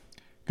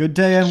Good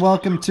day and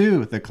welcome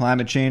to the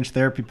Climate Change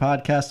Therapy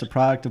Podcast, a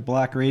product of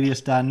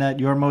BlockRadius.net,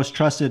 your most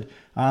trusted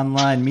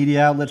online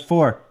media outlet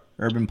for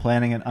urban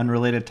planning and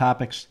unrelated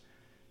topics.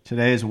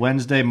 Today is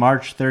Wednesday,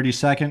 March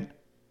 32nd.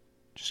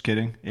 Just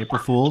kidding.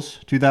 April Fools,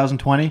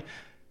 2020.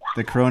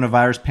 The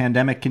coronavirus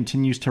pandemic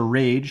continues to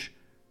rage.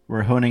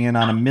 We're honing in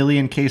on 1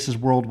 million cases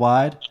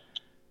worldwide,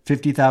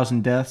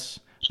 50,000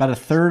 deaths, about a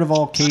third of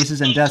all cases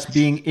and deaths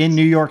being in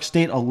New York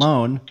State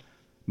alone,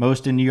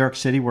 most in New York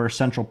City, where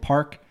Central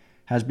Park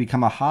has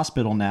become a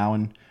hospital now,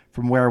 and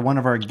from where one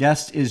of our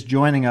guests is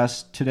joining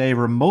us today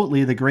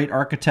remotely, the great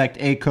architect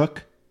A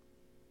Cooke.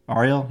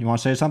 Ariel, you want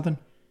to say something?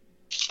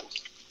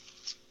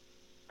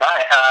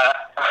 Hi,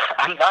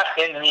 I'm not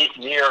in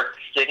New York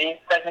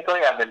City, technically.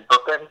 I'm in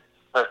Brooklyn,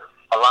 but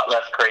a lot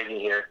less crazy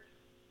here.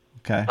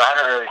 Okay. So I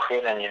haven't really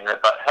seen any of it,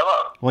 but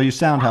hello. Well, you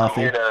sound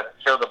healthy. I'm here to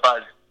show the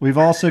buzz. We've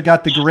also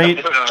got the great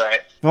I'm doing all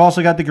right. We've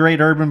also got the great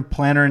urban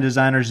planner and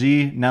designer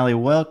Z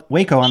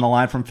Nalywayko on the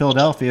line from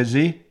Philadelphia.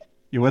 Z,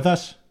 you with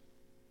us?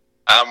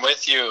 I'm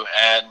with you,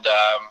 and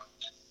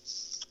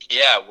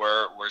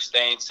we're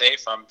staying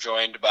safe. I'm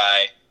joined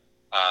by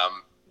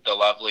the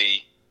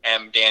lovely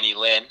M Danny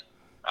Lynn,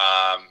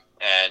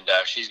 and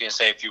she's going to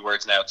say a few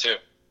words now too.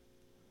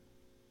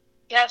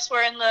 Yes,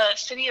 we're in the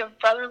city of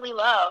brotherly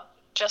love,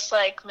 just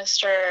like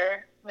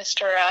Mr.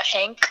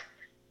 Hank,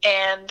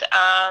 and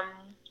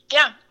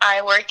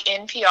I work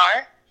in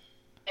PR,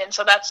 and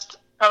so that's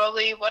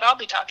probably what I'll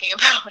be talking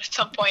about at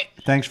some point.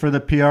 Thanks for the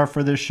PR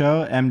for this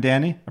show, M.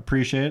 Danny.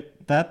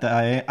 Appreciate that.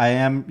 I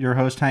am your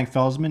host, Hank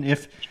Felsman.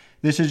 If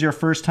this is your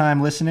first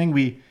time listening,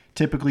 we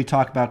typically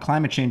talk about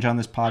climate change on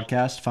this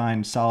podcast,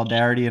 find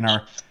solidarity in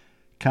our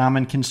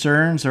common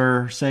concerns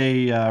or,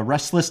 say,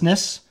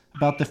 restlessness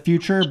about the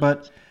future.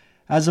 But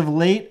as of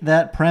late,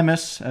 that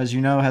premise, as you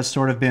know, has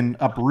sort of been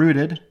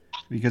uprooted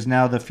because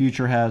now the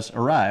future has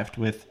arrived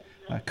with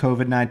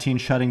COVID-19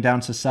 shutting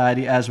down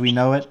society as we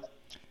know it,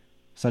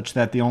 such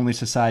that the only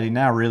society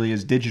now really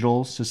is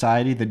digital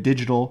society, the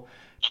digital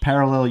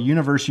parallel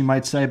universe, you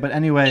might say. But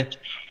anyway,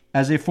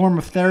 as a form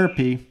of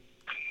therapy,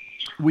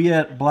 we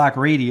at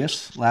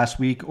BlockRadius last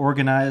week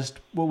organized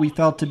what we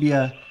felt to be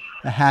a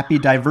happy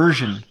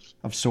diversion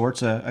of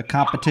sorts, a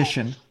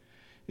competition,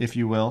 if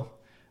you will.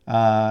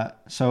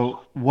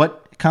 So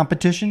what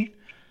competition?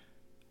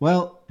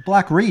 Well,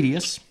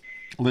 BlockRadius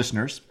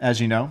listeners,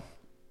 as you know,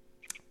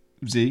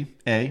 Z,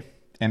 A,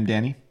 M,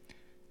 Danny,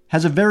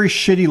 has a very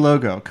shitty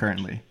logo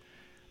currently.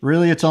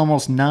 Really, it's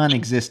almost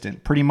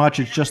non-existent. Pretty much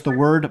it's just the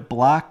word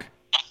block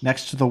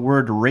next to the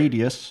word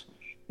radius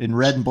in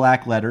red and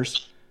black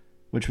letters,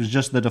 which was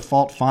just the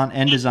default font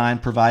and design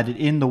provided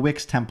in the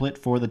Wix template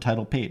for the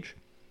title page.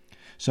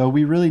 So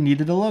we really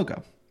needed a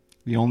logo.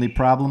 The only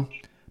problem,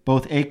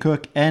 both A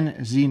Cooke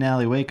and Z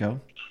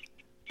Nalywayko,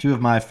 two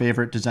of my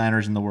favorite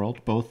designers in the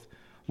world, both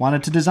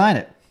wanted to design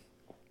it.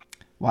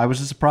 Why was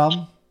this a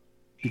problem?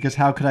 Because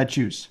how could I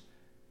choose?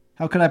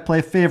 How could I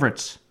play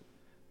favorites?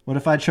 What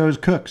if I chose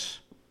Cooke's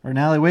or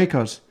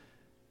Nalywayko's?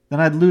 Then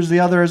I'd lose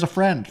the other as a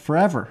friend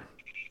forever.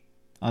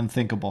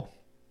 Unthinkable.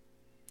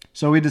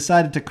 So we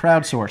decided to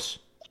crowdsource,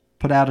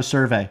 put out a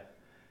survey,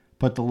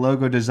 put the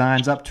logo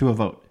designs up to a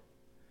vote.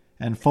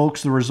 And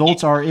folks, the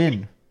results are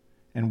in,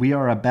 and we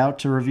are about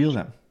to reveal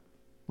them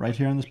right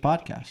here on this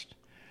podcast.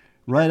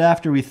 Right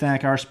after we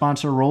thank our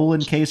sponsor,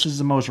 Rollin' Cases,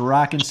 the most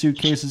rockin'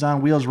 suitcases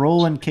on wheels.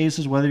 Rollin'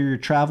 Cases, whether you're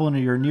traveling or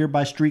you're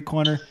nearby street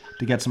corner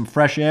to get some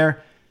fresh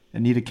air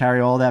and need to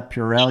carry all that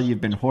Purell you've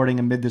been hoarding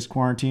amid this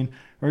quarantine,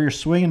 or you're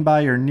swinging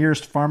by your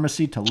nearest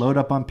pharmacy to load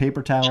up on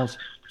paper towels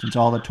since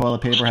all the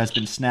toilet paper has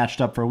been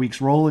snatched up for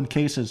weeks. Rollin'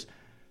 Cases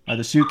are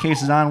the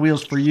suitcases on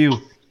wheels for you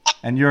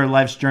and your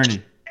life's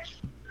journey.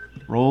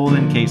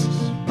 Rollin'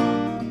 Cases.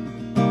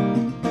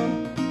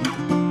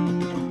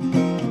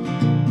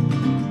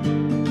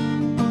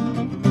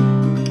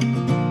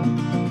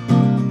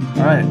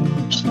 All right,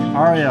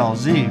 Ariel,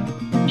 Z,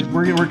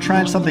 we're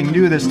trying something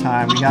new this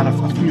time. We got a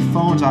few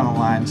phones on the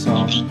line,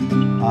 so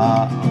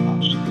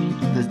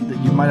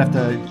you might have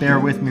to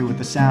bear with me with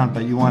the sound,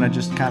 but you want to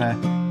just kind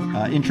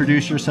of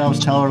introduce yourselves,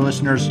 tell our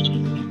listeners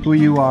who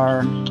you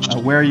are,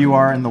 where you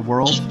are in the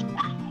world.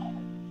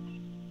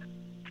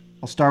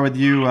 I'll start with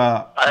you.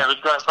 All right, who's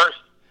going first?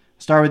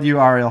 Start with you,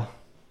 Ariel.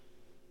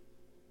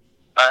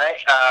 All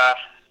right,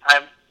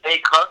 I'm A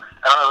Cooke.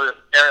 I don't know who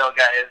this Ariel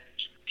guy is.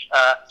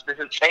 This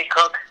is A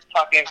Cooke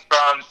talking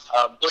from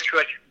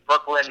Bushwick,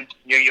 Brooklyn,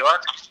 New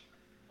York,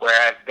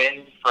 where I've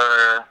been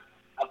for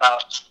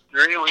about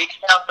 3 weeks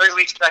now. 3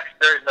 weeks next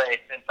Thursday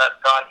since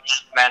I've gone to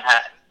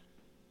Manhattan.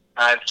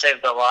 I've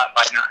saved a lot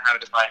by not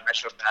having to buy a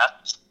Metro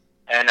Pass,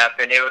 and I've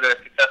been able to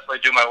successfully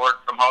do my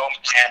work from home,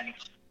 and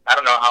I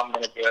don't know how I'm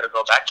going to be able to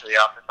go back to the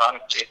office,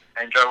 honestly.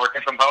 I enjoy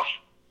working from home.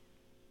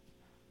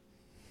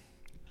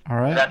 All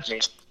right. That's me.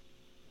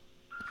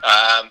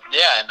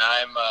 And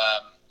I'm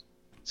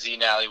Z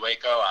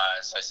Nalywayko.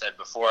 As I said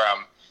before,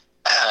 I'm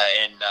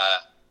in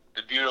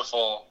the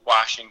beautiful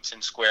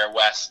Washington Square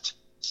West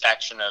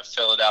section of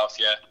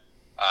Philadelphia,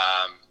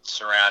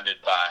 surrounded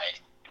by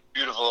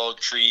beautiful old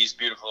trees,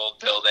 beautiful old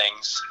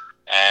buildings,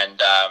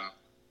 and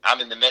I'm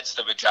in the midst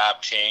of a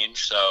job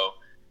change, so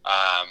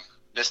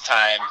this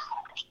time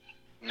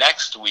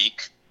next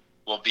week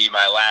will be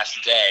my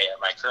last day at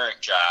my current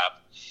job.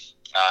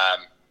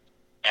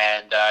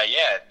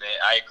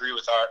 I agree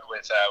with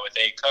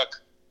A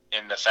Cooke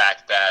in the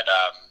fact that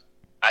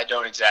I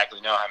don't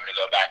exactly know how I'm going to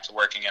go back to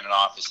working in an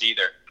office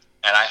either.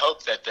 And I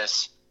hope that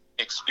this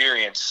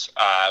experience,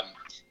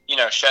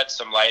 sheds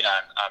some light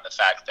on the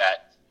fact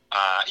that,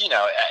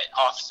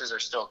 offices are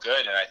still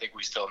good, and I think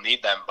we still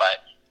need them,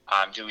 but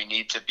do we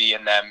need to be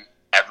in them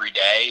every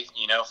day,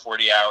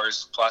 40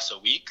 hours plus a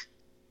week?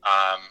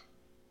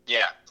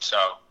 So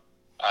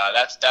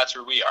that's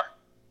where we are.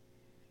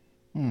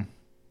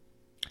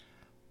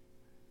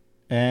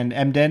 And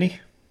M Danny?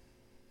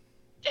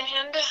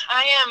 And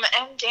I am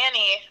M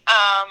Danny,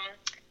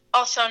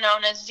 also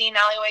known as Z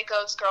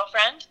Nalywayko's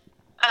girlfriend.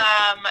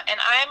 And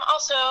I'm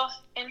also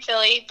in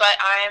Philly, but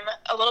I'm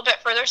a little bit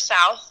further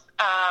south.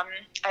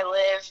 I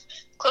live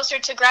closer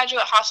to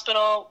Graduate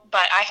Hospital,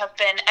 but I have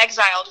been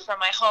exiled from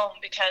my home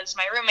because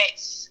my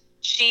roommates,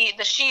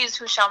 the she's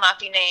who shall not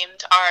be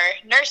named, are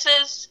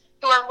nurses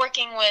who are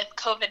working with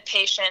COVID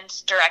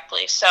patients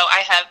directly. So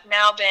I have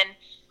now been,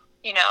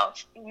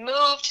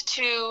 moved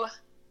to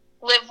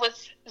live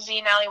with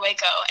Z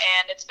Nalywayko,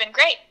 and it's been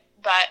great.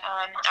 But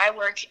I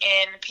work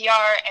in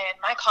PR, and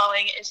my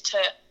calling is to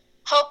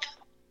help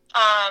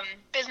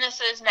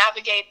businesses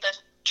navigate the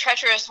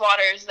treacherous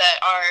waters that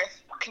are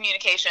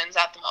communications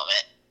at the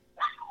moment.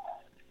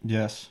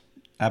 Yes,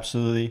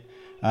 absolutely.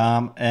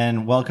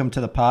 And welcome to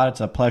the pod.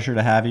 It's a pleasure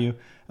to have you.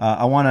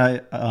 I want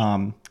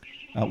to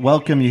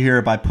welcome you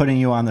here by putting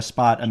you on the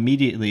spot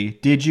immediately.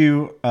 Did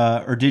you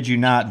or did you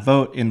not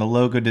vote in the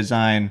logo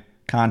design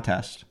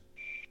contest?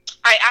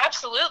 I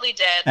absolutely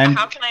did. And,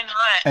 how can I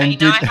not?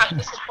 And I have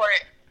to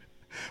support.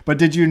 But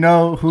did you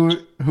know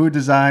who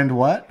designed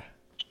what?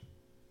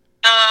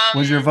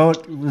 Was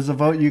the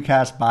vote you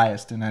cast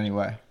biased in any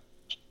way?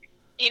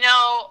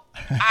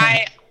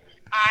 I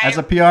as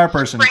a PR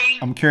person,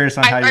 I'm curious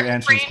on how you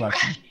answer this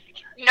question.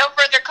 No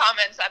further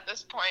comments at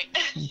this point.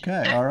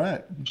 Okay, all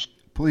right.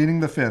 Pleading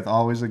the fifth,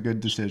 always a good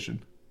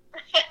decision.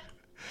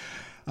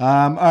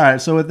 All right,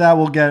 so with that,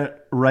 we'll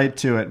get right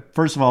to it.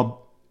 First of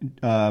all,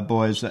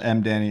 boys,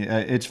 M Danny,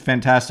 it's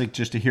fantastic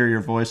just to hear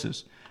your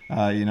voices.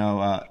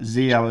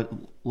 Z, I was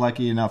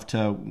lucky enough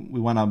we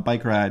went on a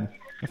bike ride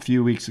a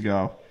few weeks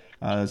ago.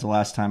 It was the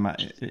last time,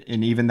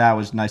 and even that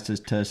was nice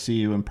to see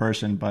you in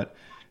person. But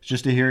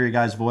just to hear your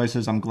guys'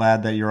 voices, I'm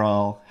glad that you're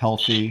all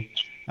healthy.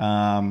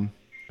 And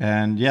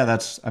yeah,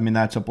 that's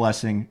a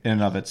blessing in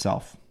and of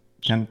itself.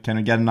 Can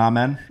I get an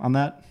amen on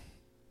that?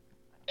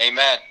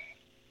 Amen.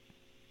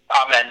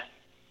 Amen.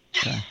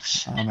 Okay.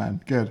 Amen.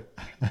 Good.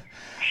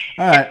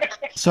 All right.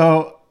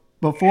 So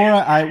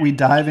before we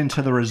dive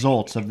into the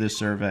results of this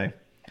survey,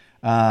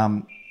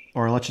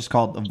 or let's just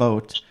call it the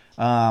vote,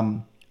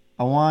 I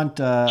want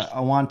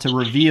to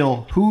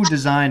reveal who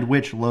designed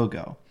which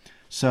logo.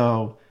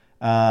 So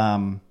we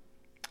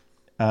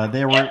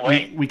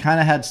kind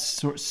of had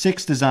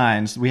 6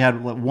 designs. We had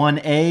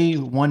 1A,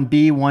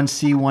 1B,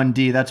 1C,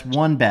 1D. That's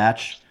one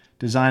batch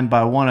designed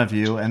by one of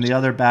you, and the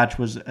other batch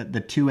was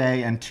the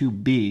 2A and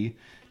 2B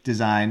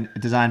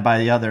designed by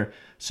the other.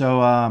 So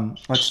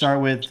let's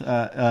start with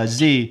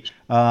Z.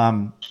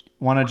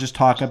 Want to just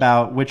talk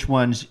about which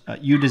ones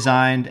you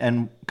designed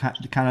and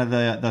kind of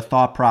the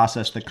thought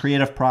process, the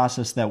creative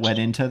process that went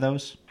into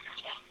those?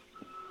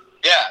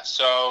 Yeah,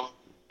 so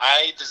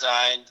I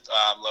designed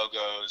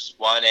logos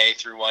 1A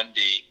through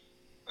 1D.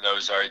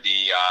 Those are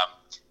the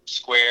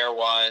square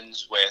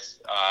ones with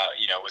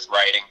with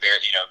writing,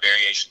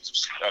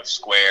 variations of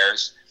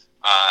squares.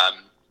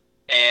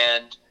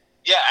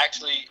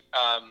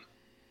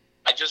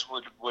 I just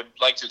would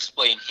like to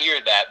explain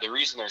here that the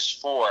reason there's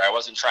 4, I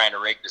wasn't trying to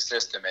rig the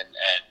system and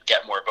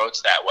get more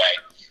votes that way.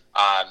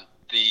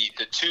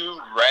 The 2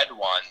 red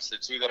ones, the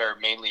 2 that are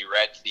mainly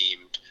red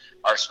themed,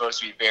 are supposed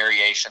to be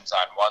variations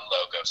on one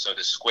logo. So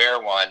the square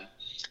one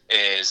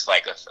is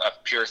like a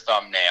pure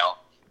thumbnail,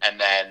 and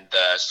then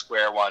the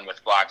square one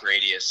with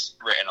BlockRadius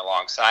written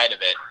alongside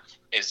of it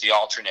is the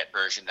alternate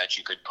version that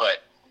you could put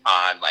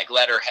on like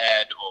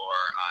letterhead or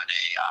on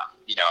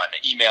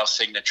an email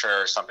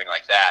signature or something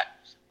like that.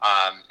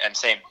 And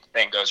same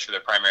thing goes for the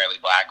primarily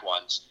black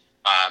ones.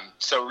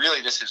 So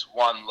really this is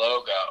one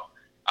logo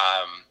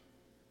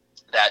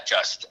that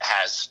just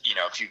has,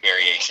 a few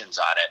variations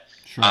on it.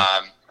 Sure.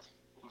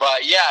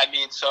 But yeah,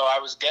 so I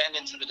was getting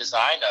into the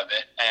design of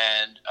it,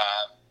 and,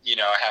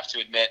 I have to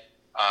admit,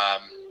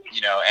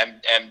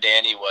 M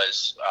Danny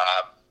was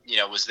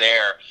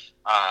there,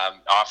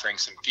 offering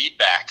some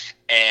feedback,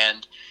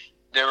 and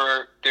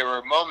there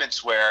were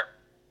moments where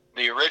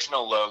the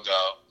original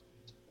logo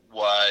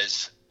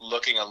was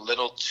looking a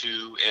little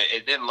too,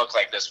 it didn't look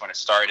like this when it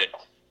started,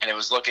 and it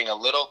was looking a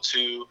little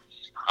too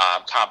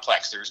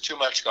complex. There was too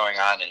much going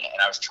on in it,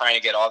 and I was trying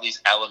to get all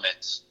these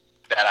elements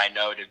that I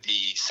know to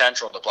be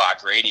central to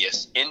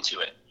BlockRadius into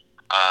it.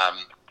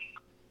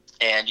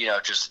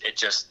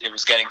 It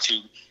was getting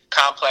too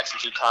complex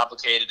and too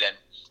complicated, and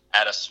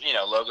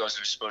logos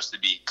are supposed to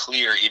be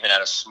clear even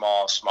at a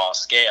small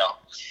scale.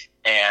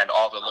 and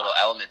all the little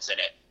elements in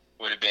it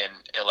would have been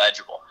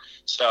illegible.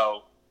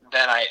 So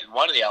then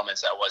one of the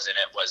elements that was in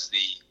it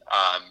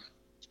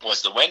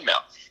was the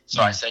windmill.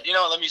 So I said,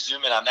 let me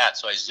zoom in on that.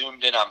 So I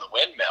zoomed in on the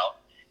windmill,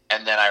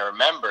 and then I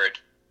remembered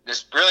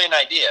this brilliant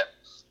idea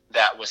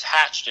that was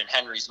hatched in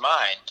Henry's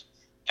mind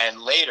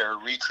and later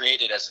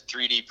recreated as a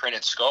 3D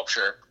printed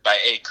sculpture by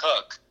A.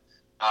 Cooke.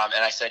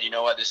 And I said,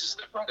 this is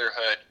the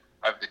brotherhood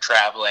of the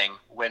traveling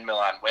windmill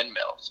on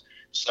windmills.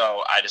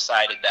 So I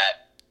decided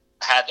that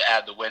I had to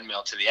add the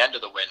windmill to the end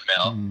of the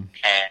windmill,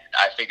 and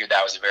I figured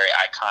that was a very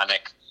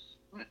iconic,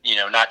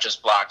 not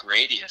just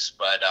BlockRadius,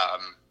 but,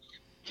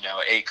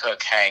 A.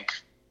 Cooke, Hank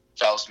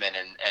Felsman,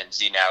 and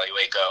Z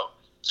Nalywayko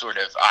sort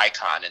of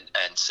icon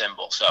and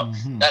symbol. So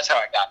that's how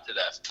I got to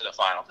the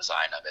final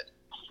design of it.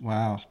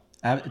 Wow.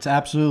 It's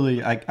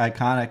absolutely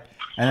iconic.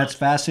 And that's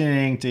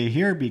fascinating to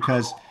hear,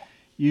 because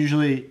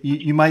usually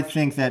you might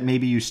think that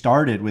maybe you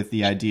started with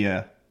the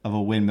idea of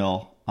a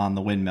windmill on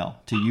the windmill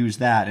to use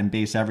that and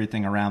base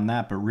everything around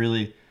that, but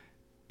really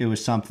it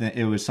was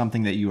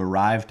something that you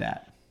arrived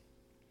at.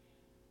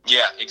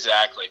 Yeah,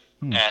 exactly.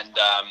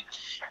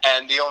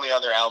 And the only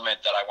other element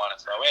that I want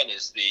to throw in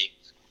is the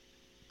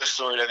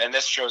sort of, and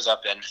this shows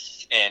up in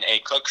A.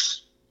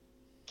 Cooke's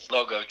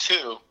logo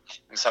too,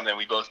 and something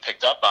we both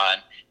picked up on,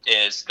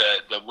 is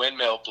the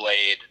windmill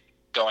blade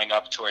going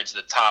up towards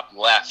the top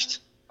left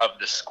of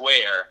the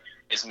square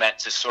is meant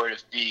to sort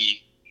of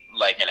be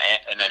like an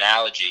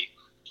analogy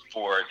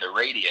for the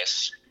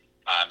radius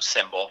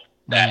symbol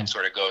that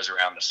sort of goes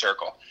around the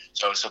circle.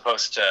 So it was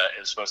supposed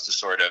to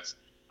sort of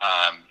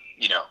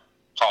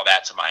call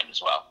that to mind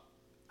as well.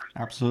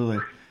 Absolutely.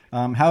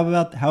 How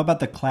about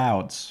the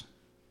clouds?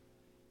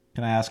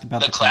 Can I ask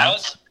about the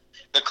clouds?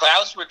 The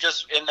clouds were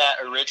just in that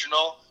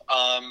original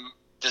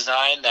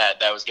design that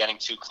was getting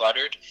too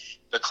cluttered.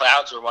 The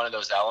clouds were one of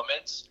those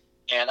elements,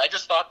 and I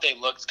just thought they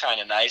looked kind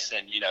of nice,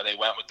 and they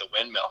went with the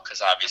windmill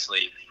because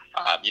obviously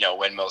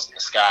windmills in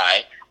the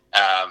sky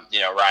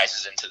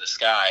rises into the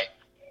sky,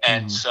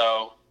 and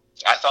so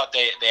I thought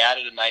they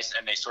added a nice,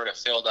 and they sort of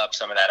filled up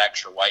some of that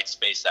extra white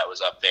space that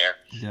was up there.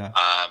 Yeah.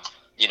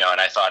 And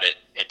I thought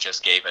it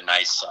just gave a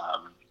nice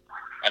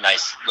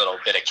little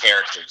bit of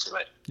character to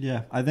it.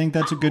 Yeah, I think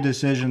that's a good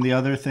decision. The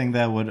other thing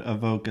that would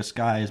evoke a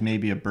sky is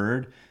maybe a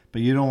bird,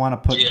 but you don't want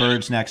to put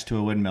birds next to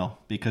a windmill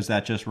because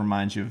that just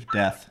reminds you of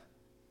death.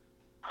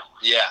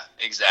 Yeah,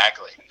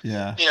 exactly.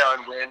 Yeah.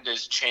 And wind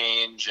is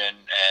change and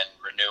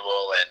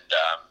renewal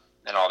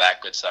and all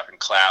that good stuff. And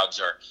clouds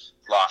are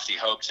lofty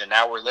hopes. And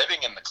now we're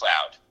living in the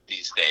cloud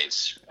these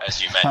days,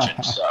 as you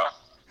mentioned. So,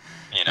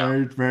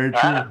 Very, very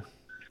true.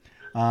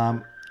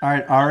 All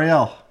right,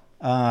 Ariel,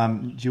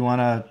 do you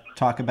want to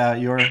talk about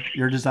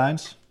your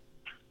designs?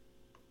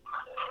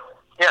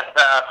 Yes.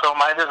 So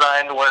my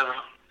design was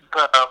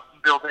the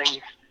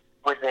building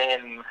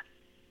within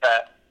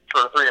that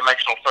sort of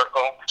three-dimensional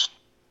circle,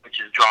 which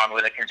is drawn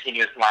with a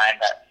continuous line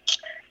that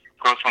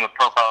goes from the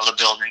profile of the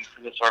building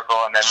to the circle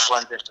and then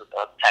blends into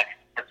the text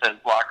that says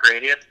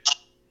BlockRadius.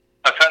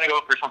 I was trying to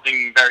go for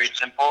something very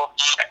simple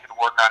that could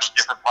work on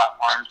different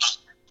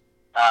platforms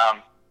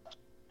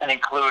and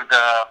include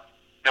the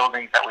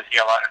buildings that we see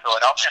a lot in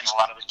Philadelphia and a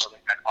lot of the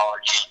building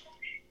technology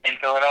in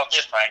Philadelphia.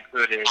 So I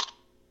included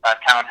a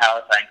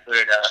townhouse, I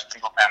included a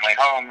single-family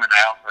home, and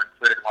I also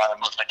included one of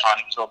the most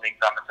iconic buildings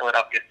on the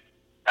Philadelphia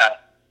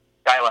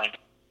skyline.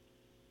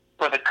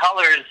 For the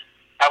colors,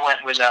 I went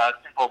with a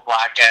simple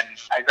black, and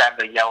I grabbed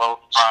the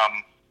yellow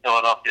from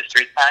Philadelphia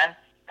street signs,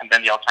 and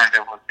then the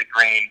alternative was the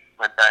green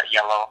with the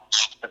yellow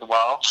as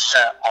well,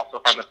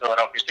 also from the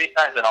Philadelphia street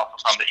signs and also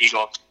from the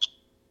Eagles.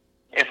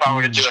 If I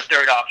were to do a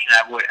third option,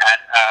 I would add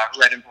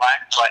red and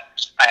black, but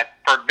I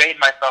forbade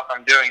myself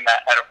from doing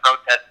that at a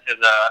protest to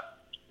the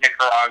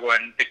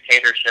Nicaraguan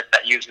dictatorship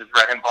that uses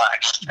red and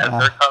black as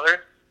their colors.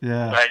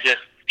 Yeah. So I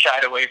just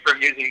shied away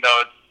from using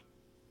those.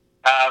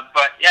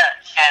 But yeah,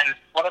 and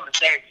one of the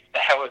things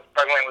that I was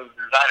struggling with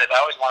the design is I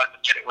always wanted to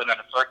fit it within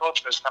a circle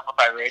to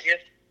simplify radius,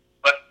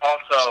 but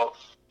also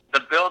the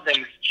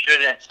buildings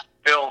shouldn't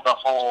fill the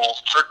whole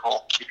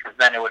circle because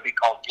then it would be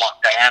called block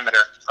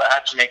diameter. So I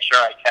had to make sure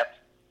I kept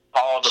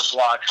all the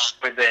blocks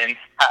within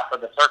half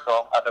of the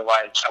circle,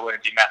 otherwise I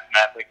wouldn't be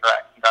mathematically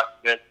correct. And that's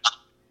good.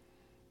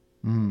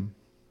 And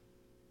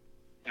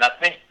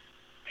that's me.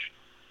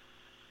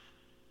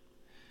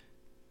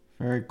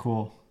 Very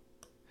cool.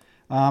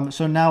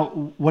 So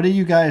now, what do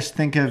you guys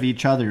think of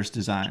each other's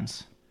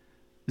designs?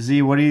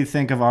 Z, what do you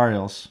think of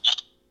Ariel's?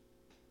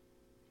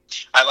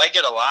 I like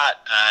it a lot,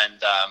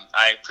 and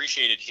I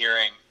appreciated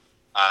hearing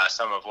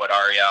some of what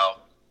Ariel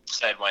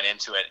said went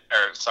into it.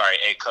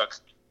 A. Cooke.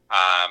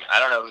 I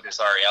don't know who this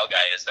Ariel guy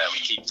is that we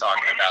keep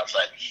talking about,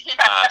 but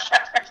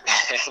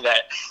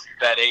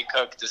that A.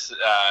 Cooke,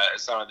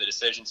 some of the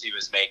decisions he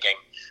was making,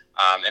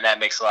 and that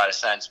makes a lot of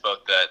sense,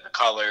 both the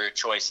color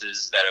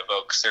choices that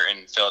evoke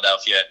certain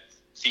Philadelphia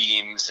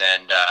themes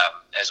and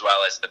as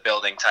well as the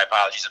building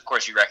typologies. Of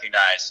course, you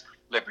recognize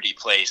Liberty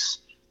Place,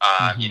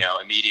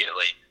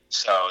 immediately.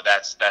 So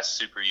that's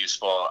super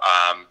useful.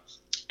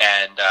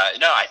 And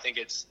no, I think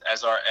it's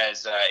as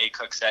A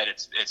Cooke said,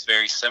 it's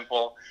very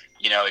simple.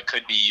 It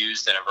could be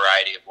used in a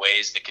variety of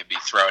ways. It could be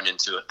thrown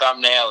into a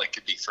thumbnail. It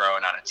could be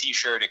thrown on a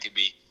T-shirt. It could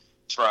be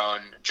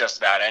thrown just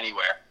about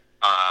anywhere.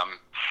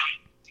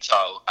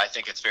 So I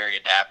think it's very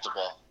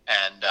adaptable,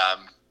 and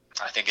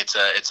I think it's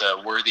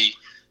a worthy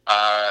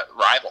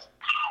rival.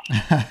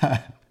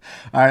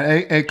 All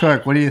right, A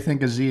Cooke, what do you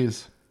think of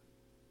Z's?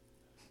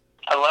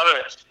 I love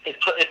it.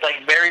 It's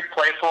like very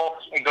playful.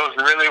 It goes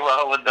really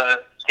well with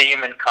the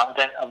theme and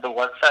content of the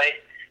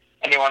website.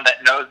 Anyone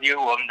that knows you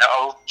will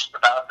know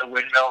about the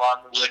windmill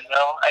on the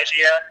windmill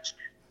idea.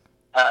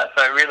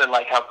 So I really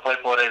like how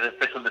playful it is. It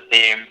fits with the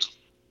theme.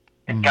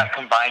 It's got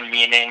combined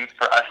meaning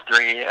for us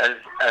three, as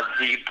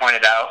Z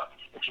pointed out,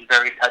 which is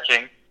very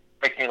touching.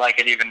 Makes me like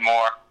it even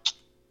more.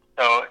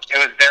 So it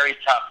was very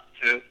tough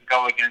to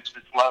go against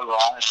this logo,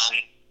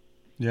 honestly.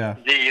 Yeah.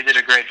 Z, you did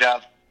a great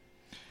job.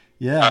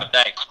 Yeah.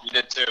 Thanks. You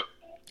did too.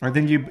 I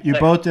think you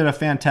both did a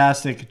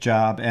fantastic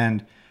job,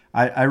 and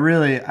I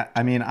really,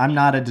 I'm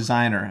not a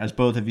designer, as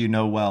both of you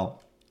know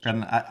well,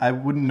 and I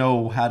wouldn't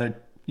know how to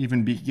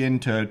even begin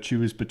to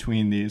choose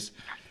between these.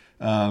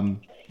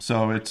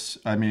 So it's,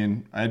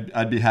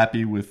 I'd be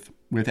happy with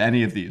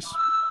any of these,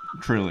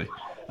 truly.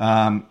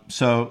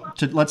 So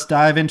let's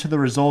dive into the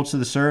results of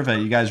the survey.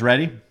 You guys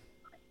ready?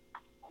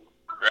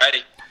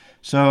 Ready.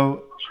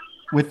 So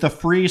with the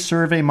free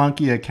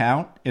SurveyMonkey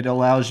account, it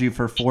allows you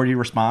for 40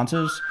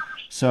 responses.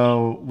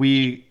 So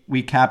we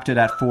capped it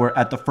at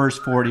the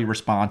first 40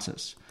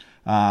 responses.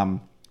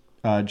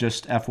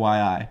 Just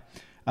FYI.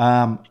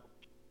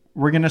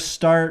 We're going to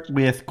start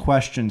with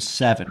question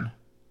 7.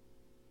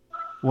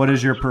 What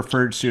is your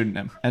preferred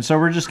pseudonym? And so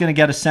we're just going to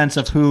get a sense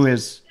of who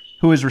is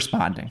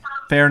responding.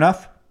 Fair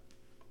enough?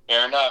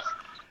 Fair enough.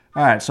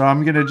 All right, so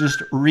I'm going to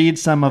just read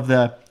some of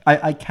the...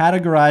 I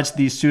categorized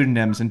these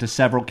pseudonyms into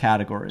several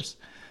categories.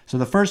 So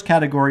the first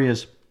category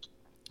is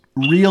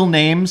real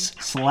names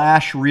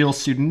 / real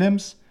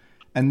pseudonyms.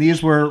 And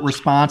these were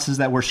responses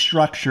that were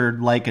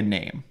structured like a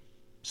name.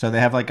 So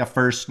they have like a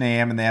first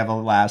name and they have a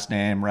last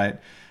name, right?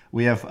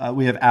 We have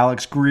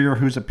Alex Greer,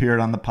 who's appeared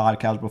on the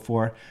podcast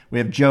before. We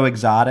have Joe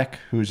Exotic,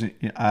 who's...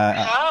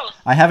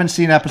 I haven't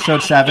seen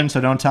episode 7,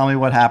 so don't tell me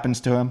what happens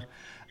to him.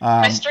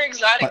 Mr.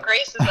 Exotic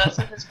graces us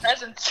with his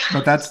presence.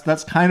 But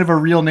that's kind of a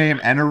real name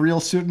and a real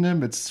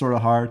pseudonym. It's sort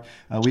of hard.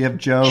 We have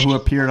Joe, who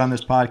appeared on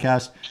this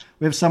podcast.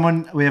 We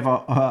have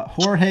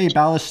Jorge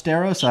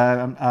Ballesteros.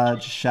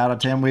 Shout out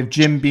to him. We have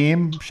Jim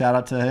Beam. Shout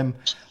out to him.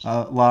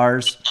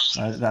 Lars.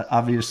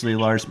 Obviously,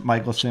 Lars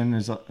Michelson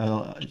is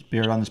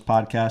appeared on this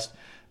podcast.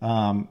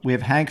 We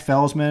have Hank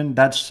Felsman.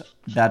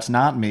 That's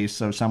not me.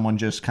 So someone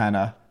just kind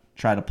of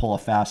tried to pull a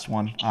fast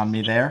one on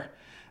me there.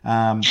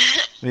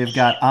 We've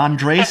got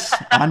Andres.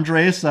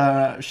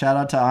 Shout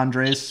out to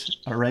Andres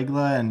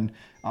Regla and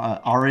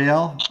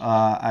Ariel.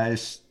 I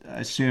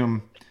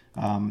assume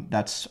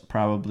that's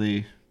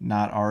probably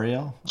not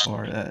Ariel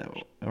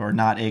or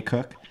not A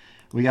Cooke.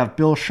 We got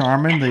Bill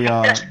Sharman,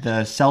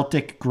 the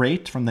Celtic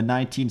great from the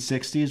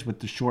 1960s with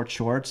the short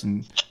shorts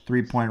and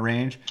 3-point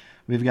range.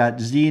 We've got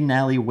Z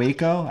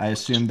Nalywayko. I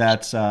assume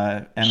that's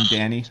M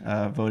Danny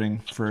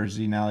voting for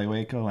Z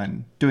Nalywayko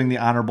and doing the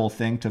honorable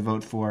thing to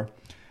vote for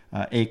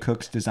A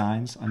Cooke's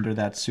designs under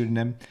that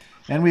pseudonym.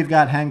 And we've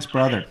got Hank's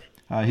brother.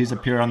 He's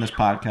appeared on this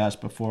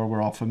podcast before.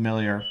 We're all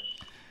familiar.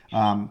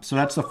 So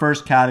that's the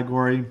first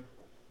category.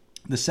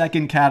 The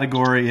second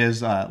category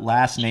is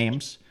last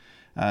names.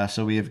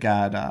 So we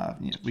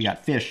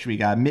got Fish. We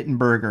got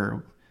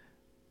Mittenberger.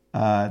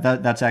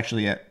 That's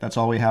actually it. That's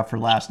all we have for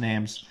last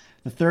names.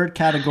 The third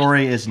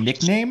category is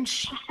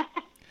nicknames.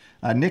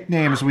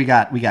 Nicknames, we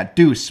got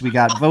Deuce. We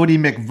got Vody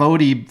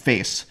McVody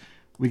Face.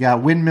 We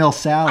got Windmill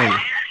Sally.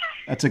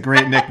 That's a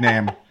great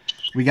nickname.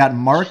 We got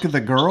Mark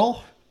the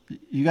Girl.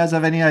 You guys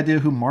have any idea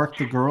who Mark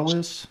the Girl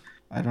is?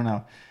 I don't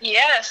know.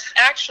 Yes,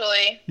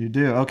 actually. You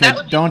do? Okay.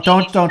 Don't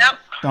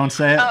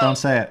say it. Oh. Don't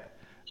say it.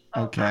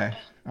 Okay.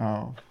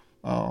 Oh.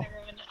 I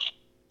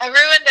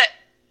ruined it.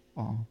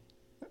 Oh.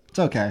 It's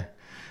okay.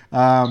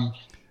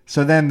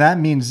 So then that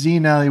means Z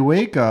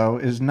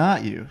Nalywayko is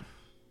not you.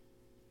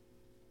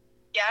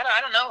 Yeah,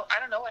 I don't know. I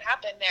don't know what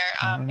happened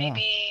there.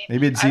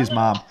 Maybe it's Z's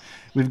mom.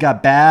 We've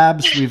got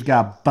Babs. We've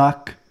got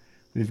Buck.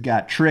 We've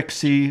got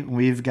Trixie.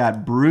 We've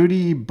got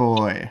Broody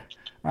Boy.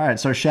 All right,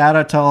 so shout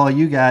out to all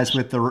you guys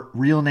with the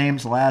real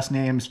names, last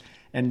names,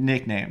 and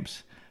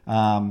nicknames.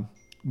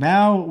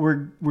 Now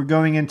we're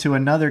going into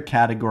another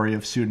category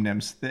of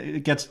pseudonyms.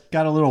 It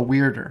got a little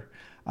weirder.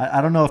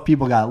 I don't know if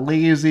people got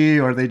lazy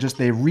or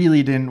they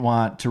really didn't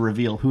want to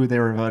reveal who they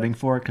were voting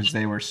for because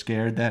they were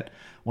scared that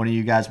one of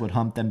you guys would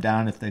hunt them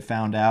down if they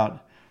found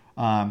out.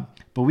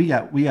 But we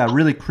got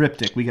really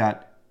cryptic. We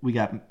got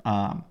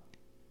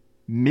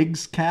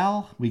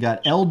MIGSCAL. We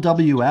got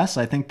LWS.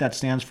 I think that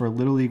stands for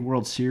Little League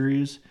World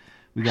Series.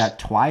 We got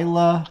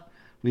Twyla.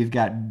 We've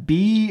got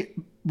BBD.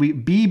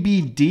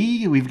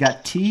 We've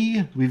got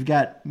T. We've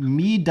got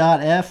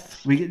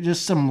me.f. We get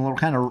just some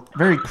kind of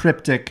very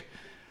cryptic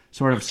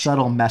sort of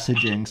subtle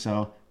messaging.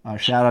 So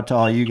shout out to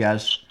all you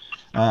guys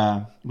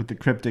with the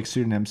cryptic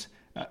pseudonyms.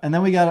 And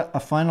then we got a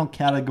final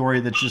category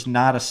that's just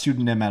not a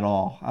pseudonym at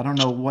all. I don't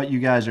know what you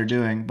guys are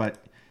doing,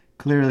 but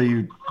clearly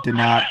you did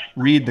not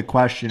read the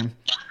question.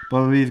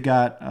 But we've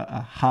got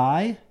a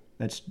hi,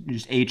 that's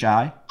just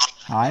H-I,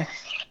 hi.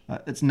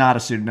 It's not a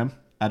pseudonym.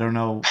 I don't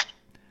know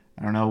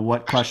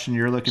what question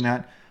you're looking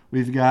at.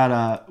 We've got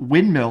a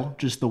windmill,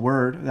 just the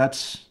word.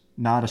 That's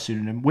not a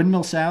pseudonym.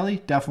 Windmill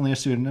Sally, definitely a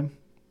pseudonym.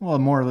 Well,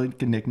 more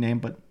like a nickname,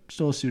 but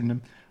still a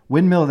pseudonym.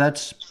 Windmill,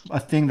 that's a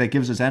thing that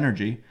gives us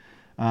energy.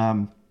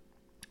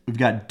 We've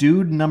got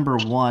dude number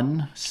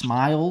 1,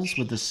 smiles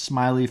with a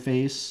smiley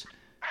face.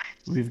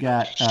 We've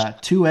got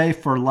 2A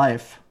for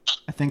life.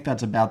 I think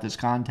that's about this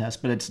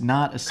contest, but it's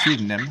not a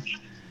pseudonym.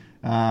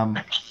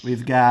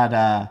 We've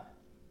got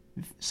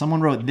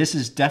someone wrote, this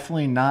is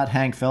definitely not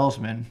Hank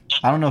Felsman.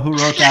 I don't know who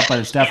wrote that, but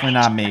it's definitely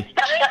not me.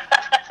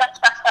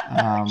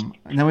 And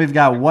then we've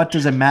got, what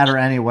does it matter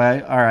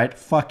anyway? All right,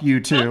 fuck you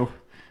too.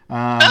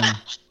 All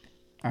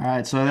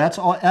right, so that's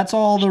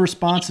all the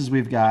responses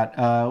we've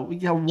got. We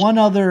got one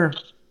other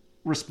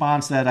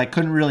response that I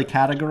couldn't really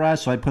categorize,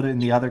 so I put it in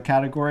the other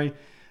category.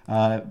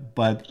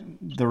 But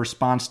the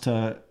response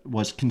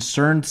was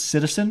concerned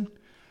citizen.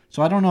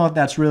 So I don't know if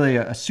that's really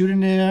a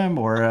pseudonym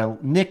or a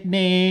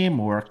nickname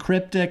or a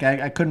cryptic.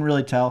 I couldn't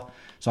really tell.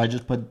 So I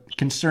just put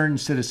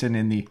concerned citizen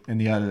in the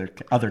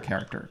other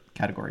character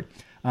category.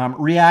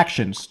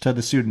 Reactions to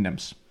the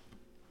pseudonyms.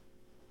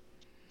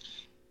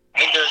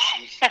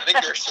 I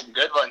think there's some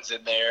good ones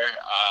in there.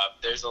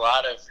 There's a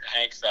lot of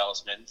Hank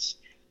Felsmans,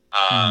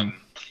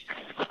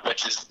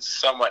 which is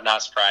somewhat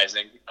not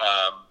surprising.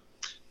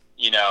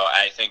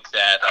 I think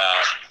that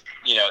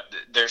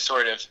they're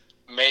sort of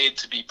made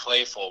to be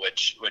playful,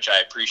 which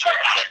I appreciate.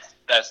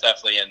 That's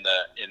definitely in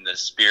the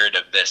spirit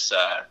of this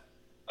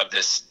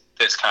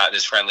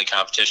friendly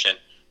competition.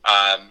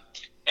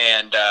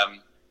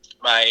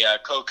 My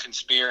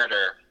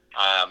co-conspirator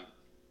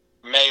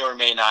may or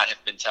may not have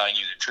been telling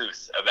you the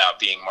truth about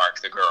being Mark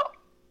the girl.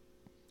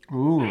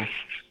 Ooh,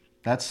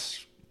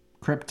 that's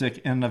cryptic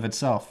in and of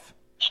itself.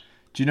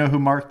 Do you know who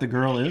Mark the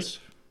girl is?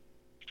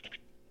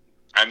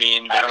 I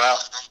mean, I don't know.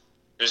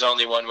 There's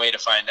only one way to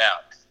find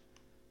out.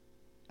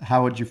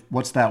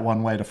 What's that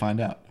one way to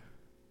find out?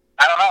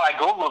 I don't know. I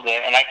Googled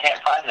it and I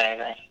can't find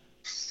anything.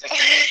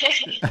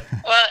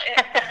 Well,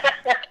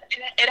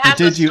 it has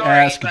did a story, you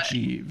ask but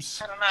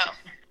Jeeves? I don't know.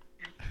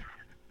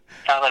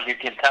 Sounds like you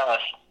can tell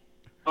us.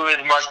 Who is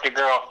Mark the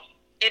girl?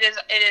 It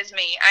is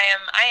me.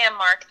 I am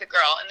Mark the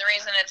girl, and the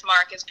reason it's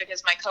Mark is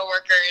because my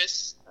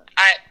coworkers,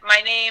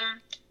 my name,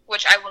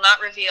 which I will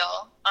not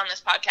reveal on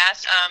this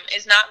podcast,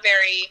 is not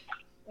very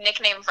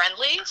nickname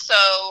friendly.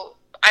 So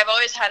I've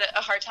always had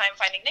a hard time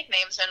finding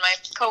nicknames, and my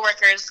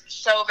coworkers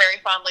so very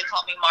fondly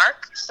call me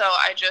Mark. So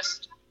I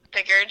just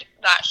figured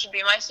that should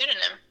be my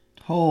pseudonym.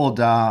 Hold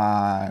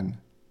on,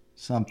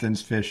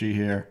 something's fishy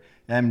here.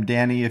 M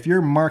Danny, if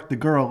you're Mark the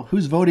girl,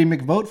 who's Vody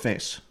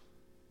McVoteface?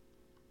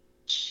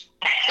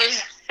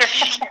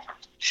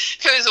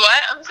 Who's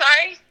what? I'm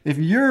sorry? If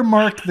you're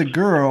Mark the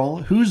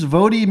girl, who's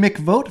Vody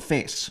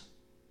McVoteface?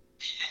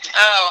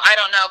 Oh, I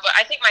don't know, but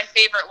I think my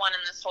favorite one in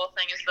this whole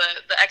thing is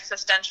the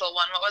existential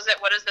one. What was it?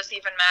 What does this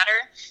even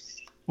matter?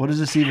 What does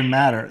this even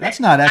matter? That's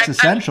not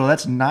existential.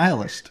 That's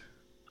nihilist.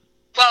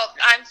 Well,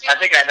 I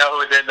think I know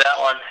who did that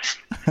one.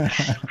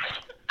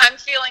 I'm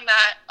feeling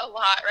that a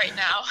lot right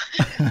now.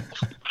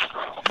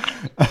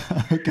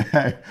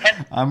 Okay,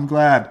 I'm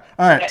glad.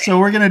 All right, so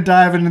we're gonna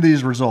dive into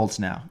these results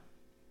now.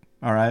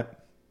 All right,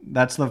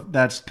 that's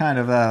kind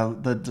of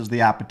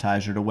the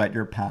appetizer to whet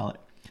your palate.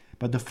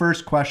 But the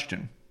first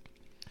question.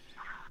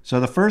 So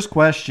the first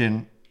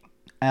question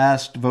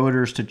asked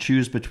voters to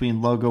choose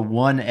between logo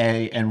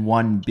 1A and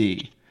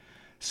 1B.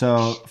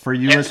 So for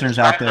you listeners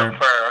out there,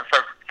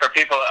 for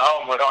people at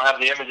home who don't have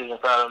the images in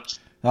front of them.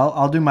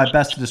 I'll do my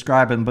best to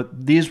describe them,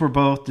 but these were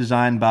both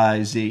designed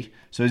by Z.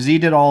 So Z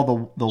did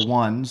all the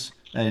ones,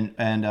 and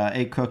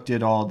A Cooke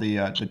did all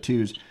the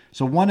twos.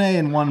 So 1A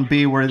and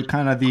 1B were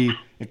kind of the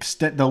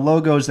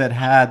logos that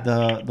had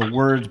the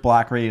words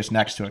BlockRadius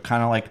next to it,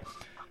 kind of like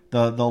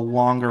the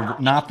longer,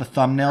 not the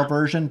thumbnail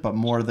version, but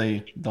more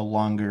the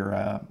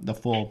longer, the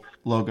full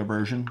logo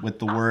version with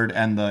the word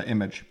and the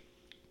image.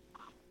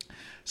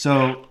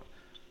 So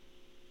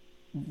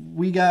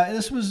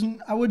this was,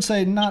 I would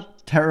say,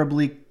 not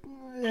terribly,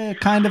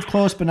 kind of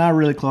close, but not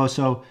really close.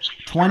 So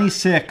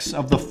 26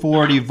 of the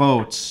 40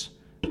 votes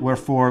were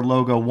for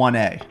logo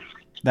 1A.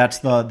 That's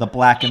the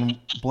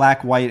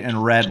black, white,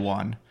 and red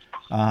one.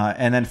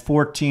 And then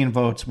 14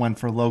 votes went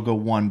for logo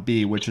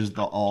 1B, which is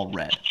the all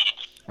red.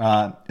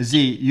 Z,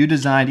 you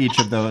designed each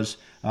of those.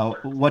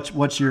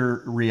 What's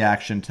your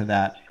reaction to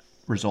that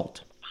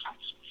result?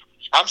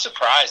 I'm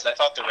surprised. I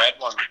thought the red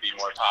one would be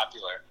more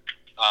popular.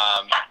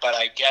 But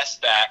I guess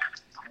that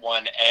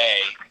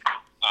 1A,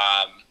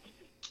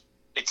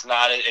 it's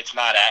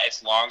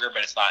longer,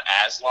 but it's not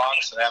as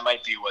long. So that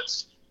might be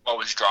what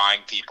was drawing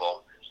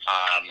people.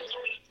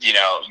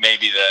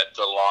 Maybe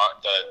the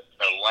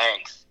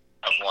length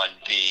of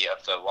 1B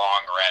of the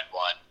long red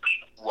one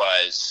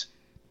was,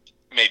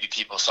 maybe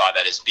people saw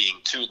that as being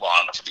too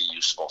long to be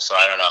useful. So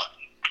I don't know.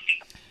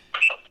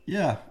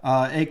 Yeah.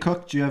 A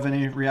Cooke, do you have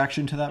any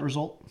reaction to that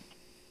result?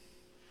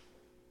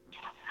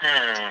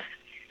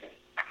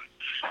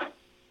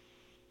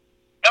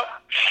 Nope.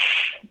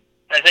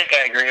 I think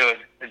I agree with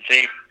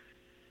Z.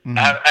 Mm-hmm.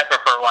 I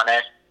prefer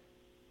 1A.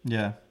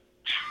 Yeah.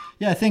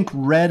 Yeah, I think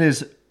red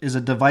is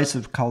a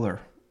divisive color.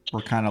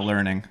 We're kind of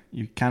learning.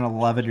 You kind of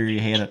love it or you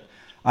hate it.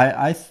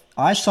 I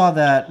saw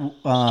that,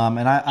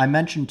 and I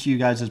mentioned to you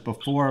guys this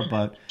before,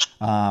 but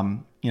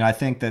I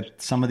think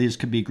that some of these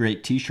could be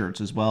great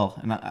T-shirts as well,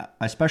 and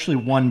especially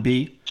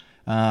 1B.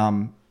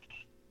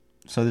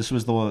 So this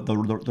was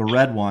the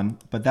red one,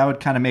 but that would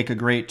kind of make a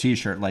great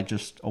T-shirt, like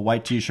just a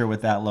white T-shirt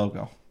with that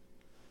logo.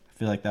 I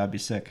feel like that would be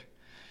sick.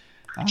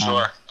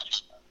 Sure.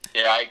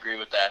 Yeah, I agree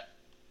with that.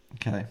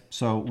 Okay,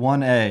 so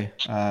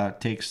 1A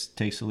takes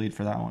the lead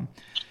for that one.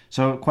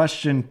 So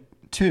question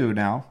 2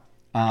 now.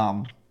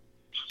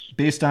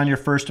 Based on your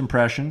first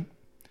impression,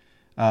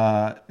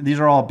 these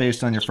are all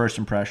based on your first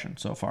impression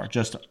so far.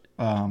 Just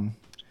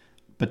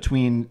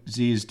between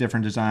Z's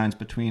different designs,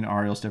 between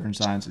Ariel's different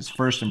designs, his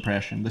first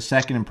impression. The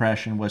second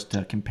impression was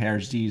to compare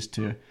Z's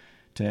to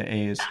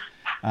A's.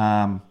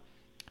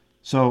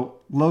 So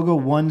logo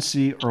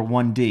 1C or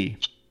 1D.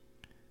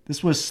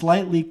 This was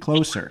slightly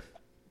closer.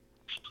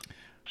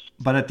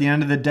 But at the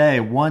end of the day,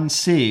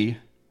 1C,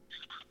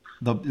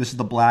 this is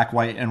the black,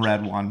 white, and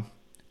red one.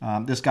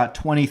 This got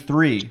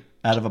 23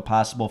 out of a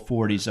possible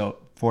 40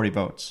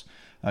 votes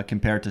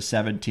compared to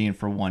 17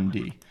 for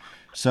 1D.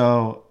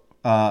 So,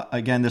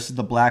 again, this is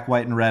the black,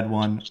 white, and red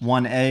one.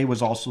 1A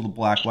was also the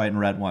black, white, and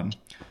red one.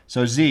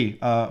 So, Z,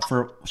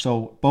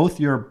 so both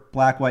your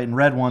black, white, and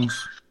red ones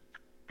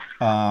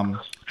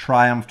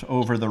triumphed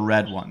over the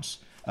red ones.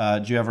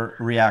 Do you have a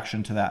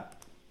reaction to that?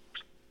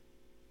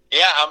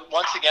 Yeah,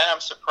 once again,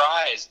 I'm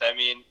surprised. I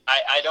mean,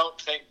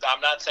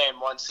 I'm not saying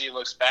 1C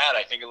looks bad.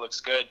 I think it looks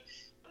good.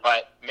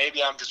 But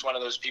maybe I'm just one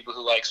of those people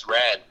who likes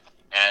red.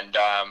 And,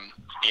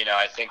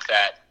 I think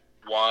that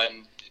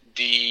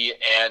 1D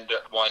and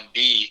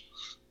 1B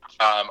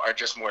are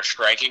just more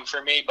striking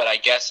for me. But I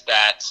guess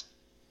that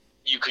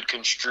you could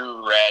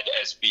construe red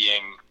as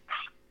being,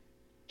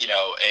 an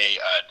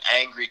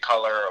angry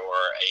color or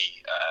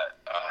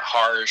a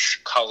harsh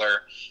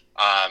color.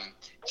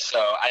 So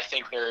I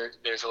think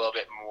there's a little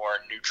bit more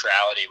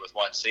neutrality with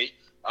 1C.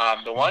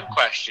 The one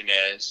question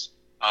is,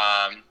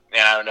 and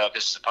I don't know if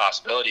this is a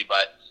possibility,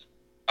 but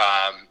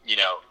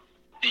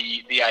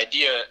the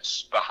idea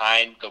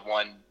behind the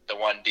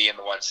 1D and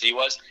the 1C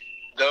was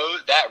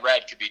that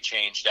red could be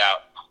changed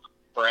out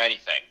for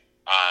anything.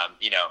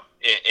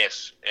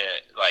 If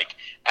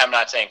I'm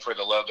not saying for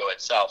the logo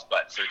itself,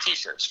 but for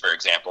T-shirts, for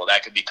example,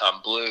 that could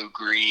become blue,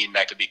 green,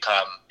 that could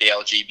become the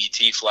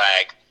LGBT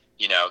flag.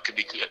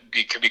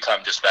 Could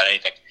become just about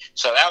anything.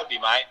 So that would be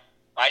my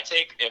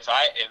take. If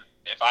I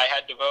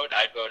had to vote,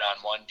 I'd vote on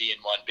 1D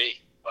and 1B.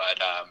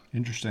 But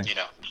interesting.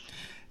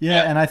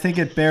 Yeah, and I think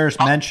it bears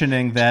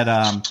mentioning that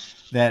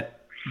that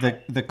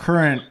the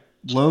current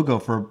logo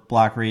for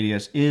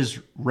BlockRadius is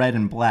red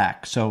and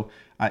black. So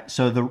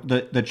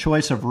the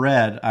choice of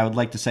red, I would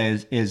like to say,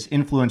 is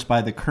influenced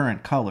by the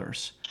current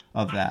colors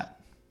of that.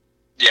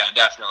 Yeah,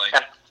 definitely.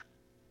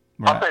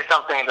 I'll say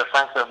something in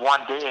defense of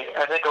 1D.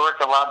 I think it works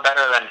a lot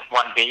better than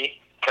 1B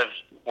because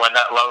when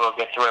that logo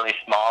gets really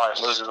small, it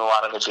loses a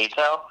lot of the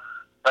detail.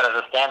 But as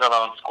a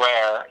standalone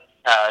square,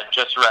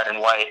 just red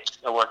and white,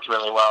 it works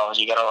really well.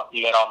 You get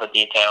all the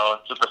detail.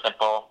 It's super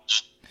simple.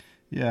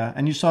 Yeah,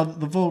 and you saw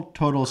the vote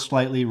total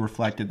slightly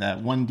reflected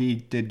that.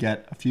 1D did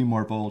get a few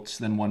more votes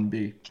than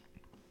 1B.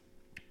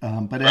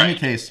 But in any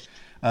case,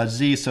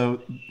 Z,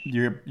 so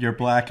your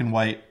black and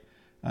white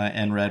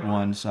and red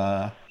ones,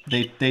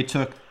 they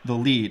took the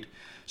lead.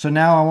 So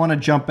now I want to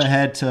jump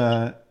ahead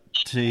to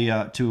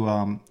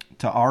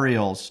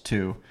Ariel's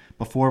two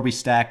before we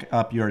stack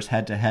up yours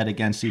head to head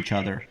against each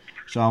other.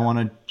 So I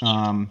want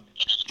to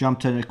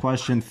jump to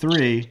question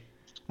 3.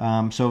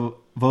 So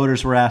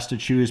voters were asked to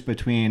choose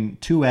between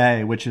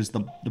 2A, which is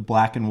the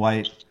black and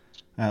white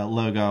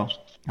logo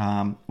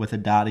with a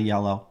dot of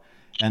yellow,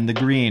 and the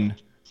green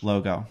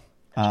logo.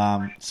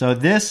 So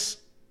this,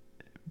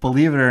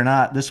 believe it or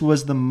not, this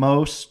was the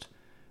most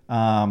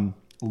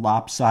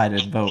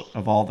lopsided vote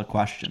of all the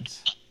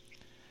questions.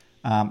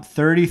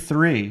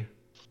 33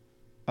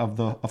 of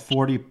the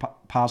 40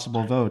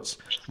 possible votes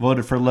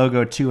voted for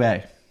logo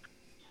 2A.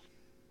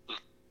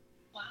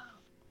 Wow.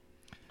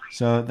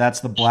 So that's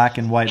the black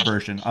and white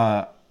version.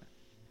 A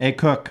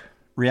Cooke,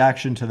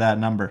 reaction to that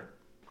number?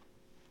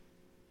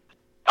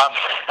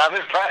 I'm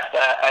impressed.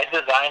 I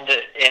designed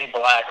it in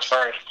black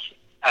first,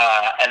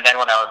 and then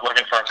when I was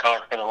looking for a color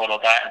for the little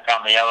dot and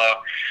found the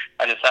yellow,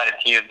 I decided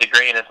to use the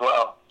green as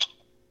well.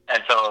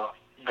 And so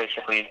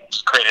basically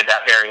created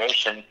that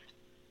variation.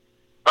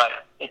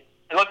 But it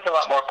looks a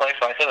lot more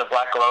playful. I think the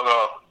black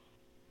logo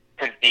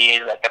could be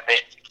like a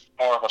bit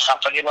more of a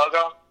company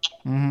logo,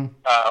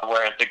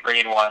 whereas the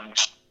green one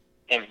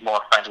seems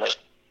more friendly.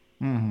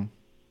 Mm-hmm.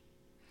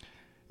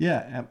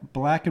 Yeah,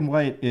 black and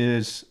white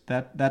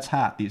that's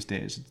hot these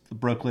days. It's the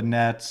Brooklyn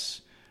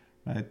Nets,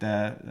 right?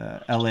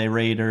 The L.A.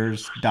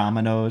 Raiders,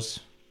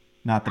 Domino's,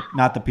 not the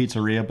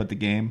pizzeria, but the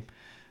game.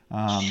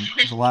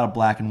 There's a lot of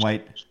black and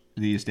white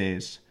these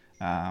days.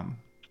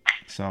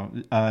 So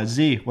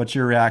Z, what's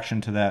your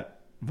reaction to that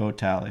vote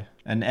tally?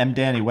 And M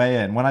Danny,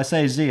 weigh in. When I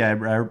say Z,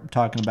 I'm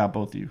talking about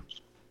both of you.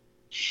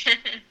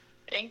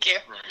 Thank you.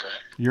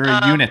 You're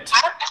a unit.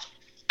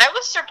 I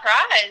was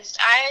surprised.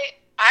 I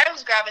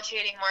was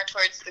gravitating more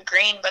towards the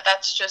green, but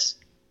that's just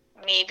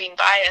me being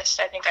biased.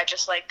 I think I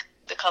just like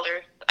the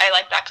color. I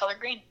like that color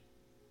green.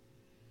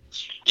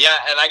 Yeah,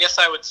 and I guess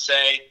I would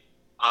say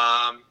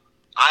I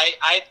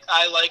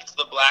liked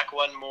the black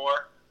one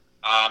more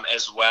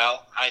as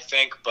well, I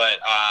think, but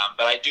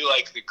I do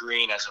like the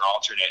green as an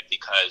alternate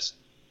because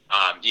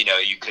you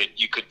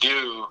could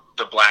do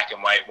the black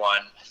and white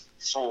one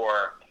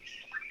for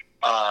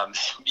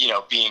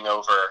being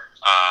over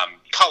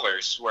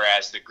colors,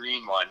 whereas the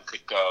green one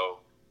could go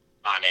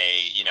on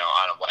a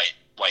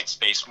white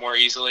space more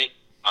easily.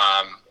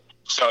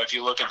 So if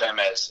you look at them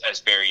as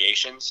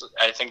variations,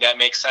 I think that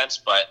makes sense.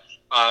 But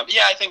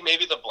I think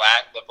maybe the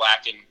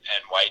black and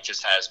white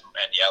just has,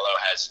 and yellow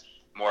has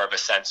more of a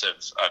sense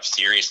of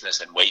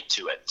seriousness and weight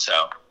to it.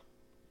 So.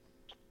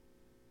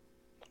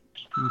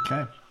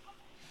 Okay.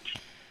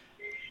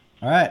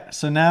 All right.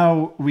 So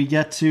now we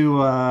get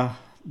to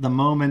the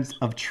moment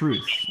of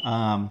truth.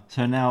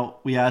 So now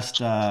we asked,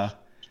 based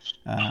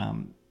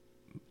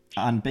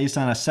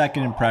on a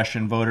second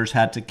impression, voters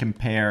had to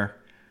compare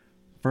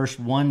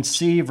first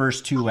 1C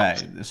versus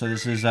 2A. So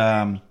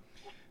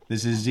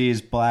this is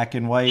Z's black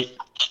and white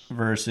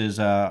versus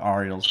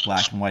Ariel's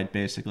black and white,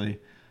 basically.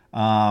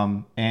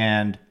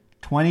 And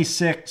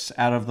 26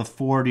 out of the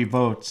 40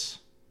 votes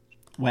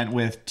went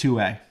with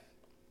 2A.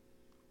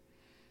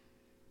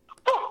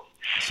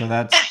 So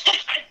that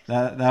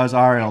was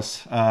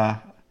Ariel's.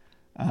 Ariel,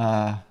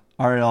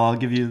 I'll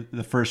give you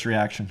the first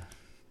reaction.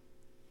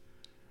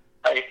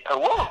 By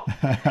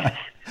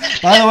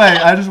the way,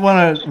 I just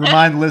want to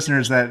remind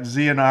listeners that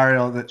Z and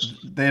Ariel, that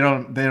they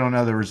don't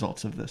know the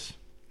results of this,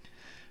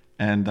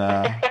 and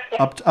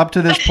up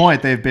to this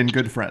point, they've been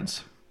good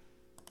friends.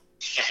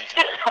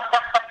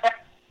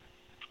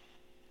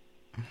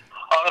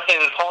 Honestly,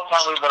 this whole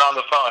time we've been on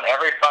the phone,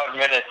 every 5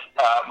 minutes,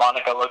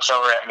 Monica looks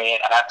over at me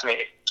and asks me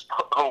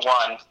who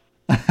won,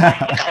 and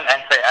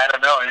I say I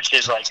don't know, and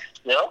she's like,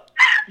 "Still?"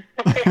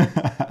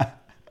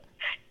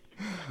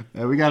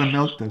 Yeah, we got to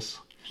milk this.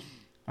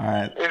 All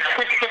right.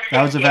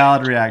 That was a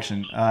valid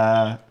reaction.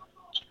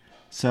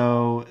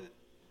 So,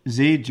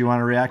 Z, do you want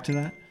to react to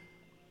that?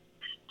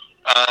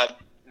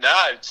 No,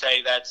 I'd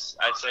say that's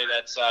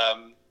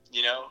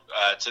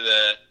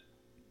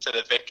to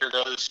the victor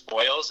goes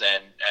spoils,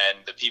 and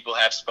the people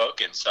have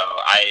spoken. So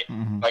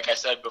like I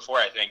said before,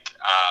 I think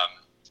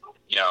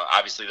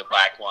obviously the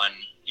black one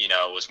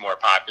was more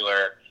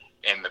popular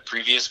in the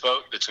previous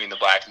vote between the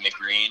black and the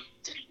green,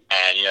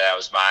 and that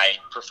was my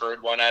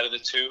preferred one out of the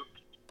two.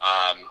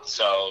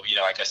 So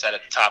like I said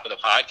at the top of the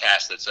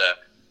podcast, it's a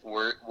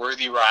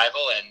worthy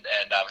rival, and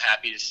I'm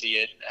happy to see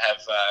it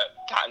have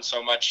gotten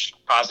so much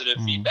positive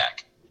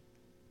feedback.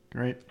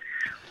 Great.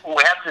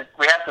 We have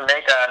to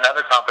make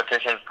another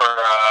competition for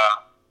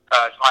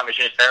climate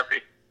change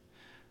therapy.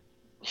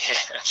 Yeah,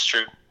 that's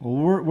true.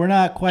 Well, we're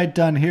not quite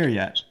done here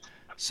yet.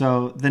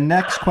 So the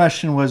next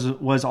question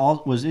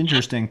was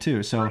interesting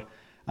too. So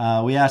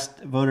we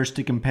asked voters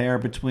to compare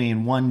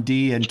between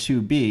 1D and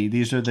 2B.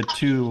 These are the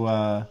two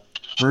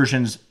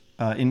versions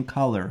in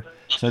color.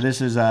 So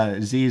this is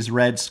Z's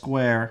red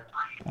square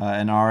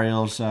and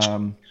Ariel's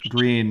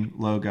green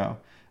logo.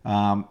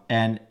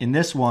 And in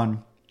this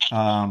one,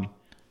 A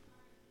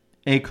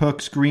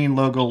Cooke's green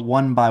logo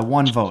won by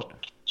one vote.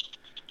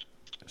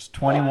 It's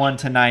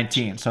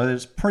 21-19. So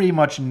it's pretty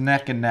much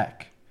neck and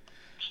neck.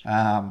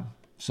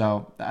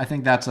 So I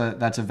think that's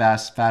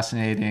a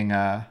fascinating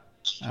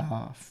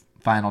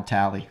final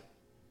tally.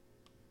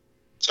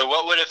 So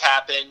what would have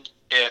happened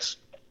if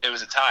it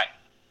was a tie?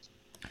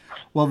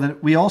 Well, then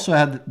we also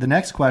had the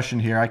next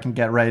question here. I can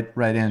get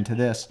right into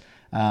this,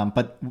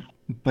 but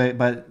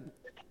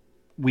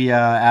we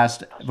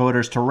asked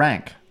voters to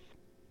rank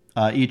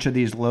each of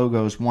these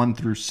logos 1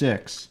 through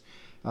 6.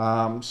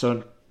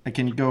 So I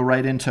can go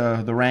right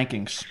into the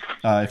rankings,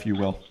 if you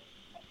will.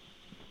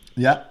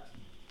 Yeah.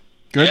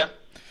 Good.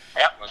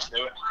 Yeah, let's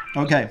do it.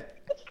 Okay.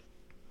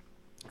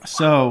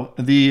 So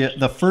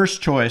the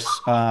first choice.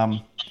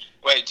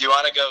 Wait, do you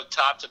want to go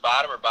top to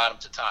bottom or bottom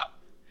to top?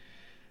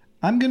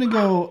 I'm gonna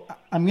go.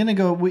 I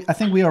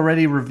think we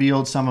already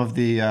revealed some of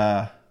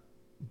the.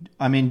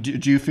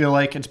 Do you feel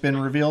like it's been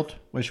revealed?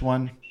 Which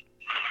one?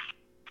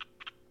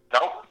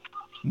 Nope.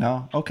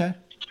 No. Okay.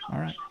 All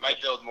right.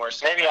 Might build more.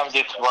 Maybe I'm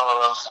just one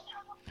of those.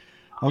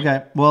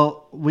 Okay.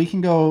 Well, we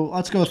can go.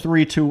 Let's go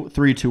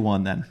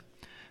 3-2-1 then.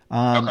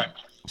 Okay.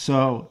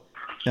 So,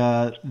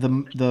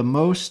 the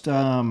most.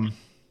 Well,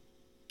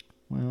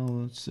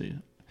 let's see.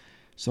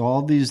 So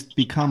all these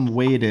become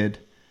weighted.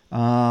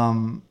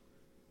 It's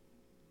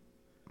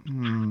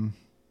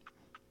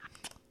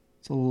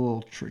a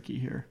little tricky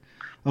here.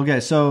 Okay,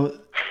 so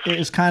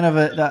it's kind of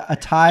a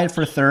tie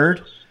for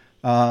third.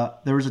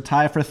 There was a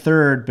tie for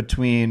third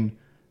between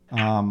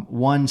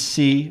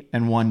 1C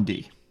and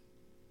 1D.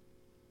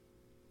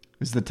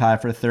 is the tie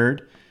for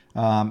third.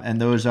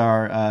 And those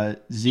are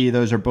Z.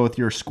 Those are both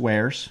your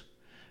squares.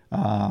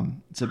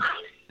 It's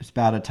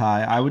about a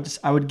tie.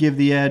 I would give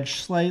the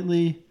edge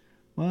slightly.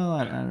 Well,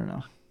 I don't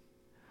know.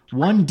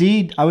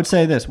 1D. I would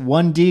say this.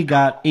 1D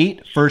got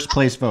 8 first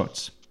place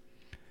votes.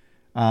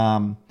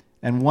 And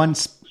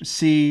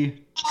 1C.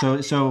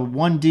 So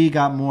 1D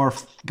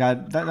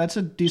got that's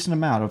a decent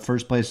amount of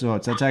first place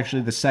votes. That's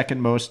actually the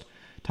second most,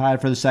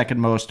 tied for the second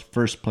most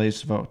first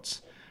place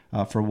votes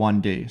for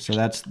 1D. So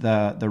that's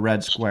the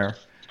red square.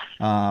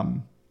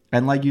 And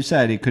like you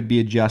said, it could be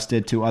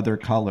adjusted to other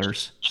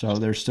colors. So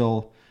there's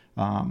still,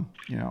 a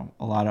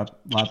lot of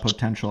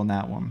potential in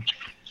that one.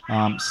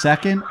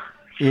 Second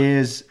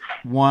is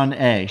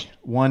 1A.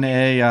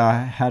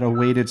 1A had a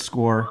weighted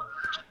score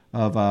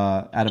of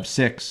out of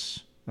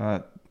 6,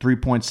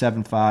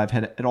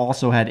 3.75. It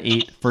also had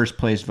 8 first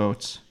place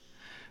votes.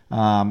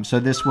 So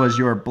this was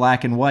your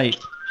black and white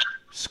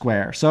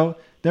square. So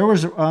there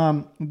was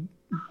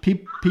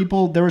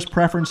people. There was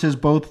preferences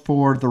both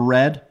for the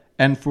red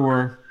and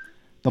for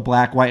the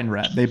black, white, and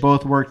red. They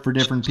both worked for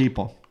different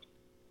people.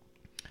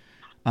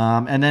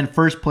 And then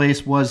first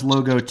place was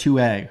logo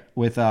 2A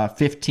with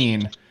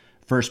 15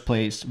 first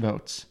place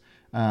votes.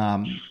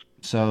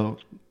 So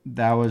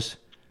that was,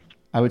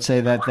 I would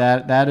say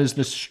that is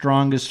the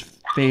strongest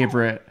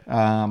favorite.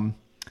 So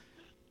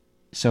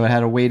it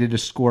had a weighted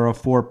score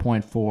of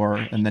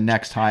 4.4, and the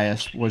next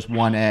highest was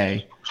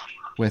 1A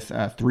with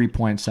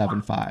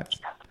 3.75.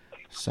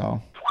 So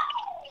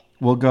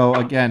we'll go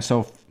again.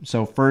 So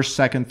first,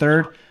 second,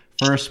 third.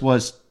 First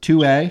was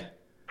 2A,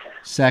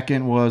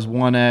 second was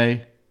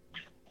 1A,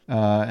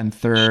 and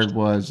third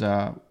was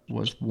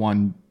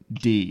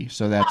 1D.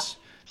 So that's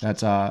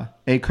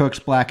A Cooke's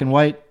black and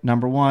white,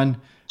 number 1.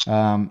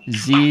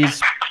 Z's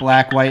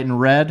black, white, and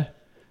red,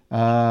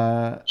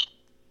 full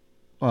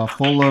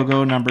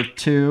logo, number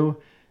 2,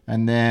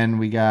 and then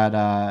we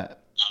got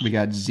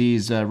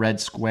Z's red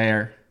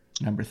square,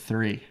 number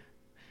 3.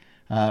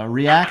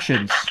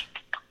 Reactions,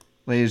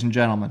 ladies and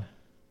gentlemen.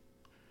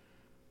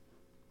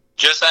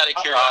 Just out of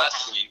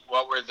curiosity,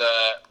 what was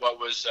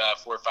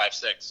 4, 5,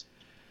 6?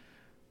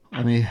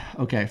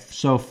 Okay,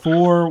 so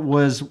 4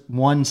 was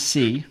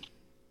 1C,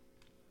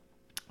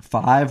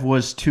 5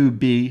 was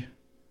 2B,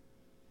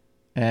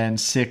 and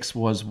 6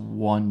 was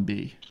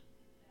 1B.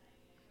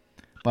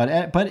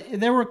 But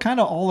they were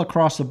kind of all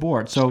across the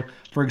board. So,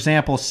 for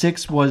example,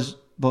 6 was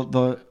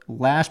the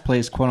last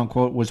place, quote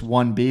unquote, was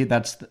 1B.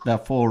 That's the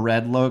full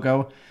red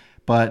logo.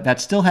 But that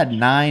still had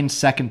 9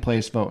 second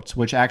place votes,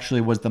 which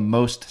actually was the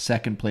most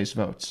second place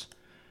votes.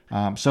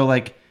 So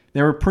like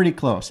they were pretty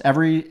close.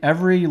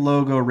 Every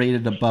logo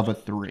rated above a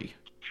 3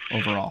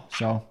 overall.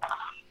 So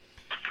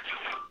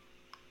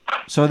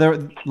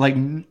there like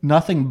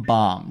nothing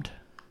bombed.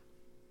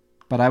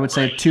 But I would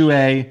say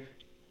 2A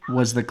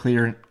was the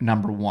clear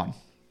number 1.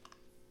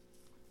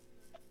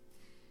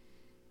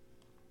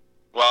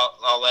 Well,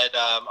 I'll let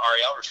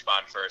Ariel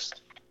respond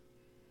first.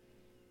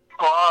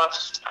 Well,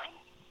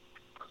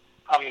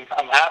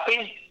 I'm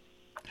happy.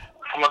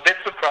 I'm a bit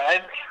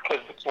surprised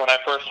because when I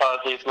first saw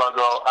Z's logo,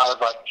 I was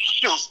like,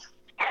 shoot,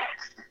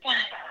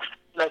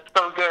 that's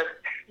so good.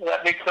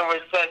 That makes so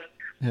much sense.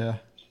 Yeah.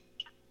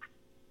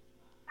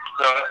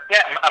 So,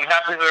 yeah, I'm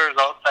happy with the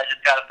results. I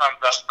just got a thumbs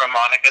up from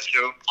Monica,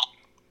 too.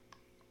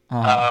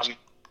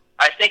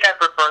 I think I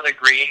prefer the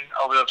green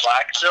over the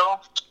black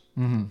still.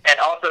 Mm-hmm. And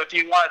also, if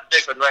you want to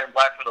stick with red and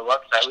black for the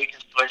website, we can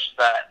switch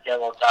that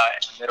yellow dot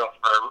in the middle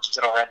for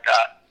little red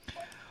dot.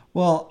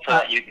 Well, so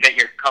that you get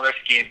your color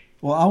scheme.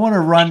 Well, I want to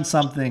run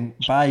something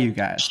by you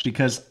guys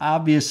because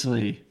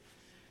obviously,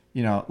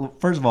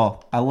 first of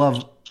all, I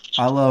love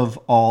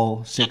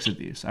all 6 of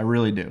these. I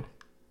really do,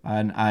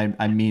 and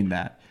I mean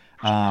that.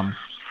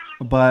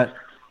 But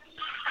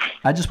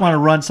I just want to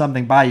run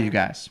something by you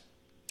guys.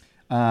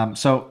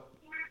 So,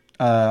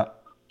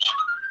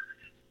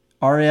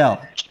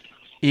 Ariel,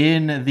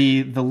 in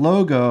the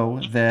logo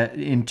that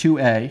in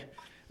 2A,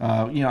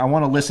 I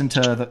want to listen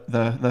to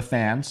the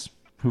fans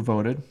who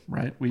voted,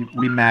 right? We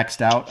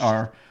maxed out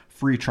our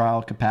free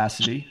trial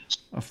capacity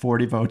of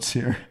 40 votes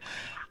here.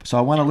 So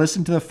I want to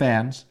listen to the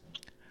fans.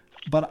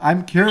 But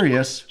I'm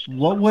curious,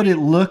 what would it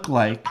look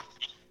like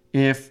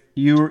if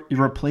you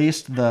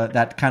replaced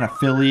that kind of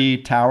Philly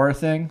tower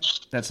thing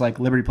that's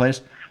like Liberty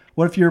Place?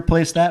 What if you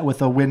replaced that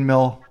with a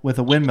windmill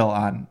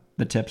on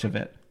the tips of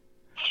it?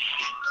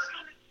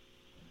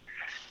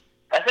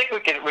 I think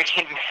we can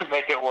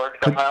make it work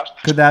somehow.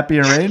 Could that be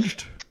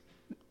arranged?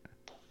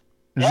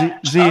 Yeah, I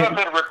don't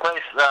know if it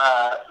replace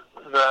the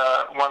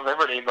One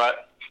Liberty,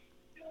 but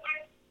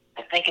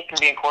I think it can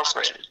be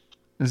incorporated.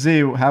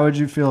 Z, how would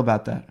you feel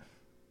about that?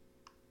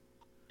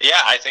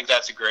 Yeah, I think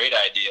that's a great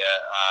idea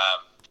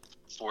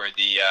for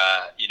the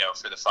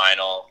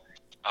final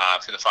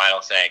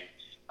thing.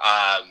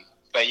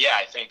 But yeah,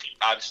 I think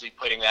obviously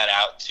putting that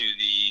out to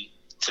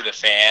the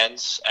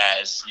fans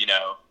as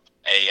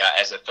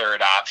as a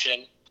third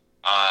option,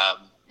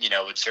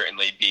 would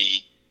certainly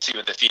be see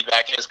what the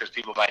feedback is, because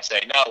people might say,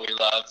 no, we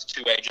love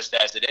 2A just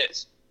as it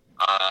is.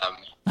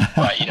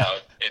 But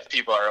if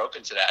people are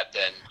open to that,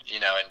 then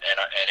and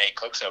A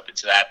Cooke's open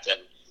to that, then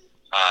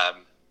I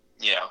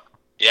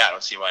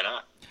don't see why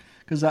not.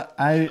 Because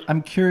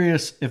I'm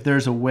curious if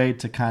there's a way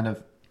to kind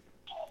of,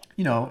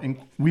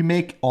 we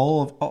make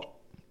all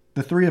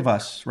the three of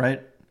us,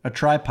 right, a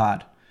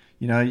tripod.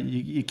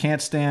 You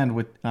can't stand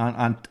with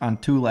on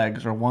two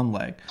legs or one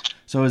leg.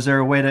 So is there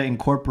a way to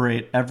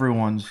incorporate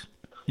everyone's,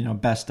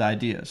 best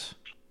ideas?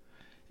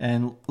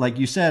 And like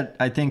you said,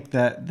 I think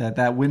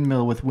that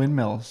windmill with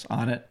windmills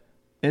on it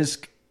is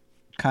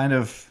kind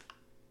of,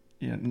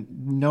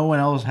 no one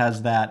else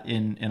has that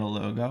in a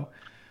logo.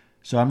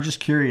 So I'm just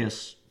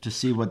curious to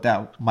see what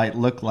that might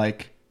look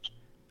like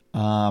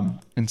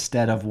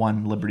instead of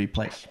One Liberty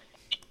Place.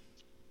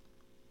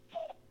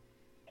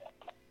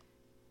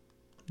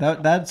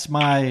 That's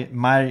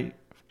my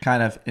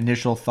kind of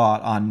initial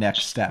thought on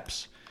next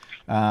steps.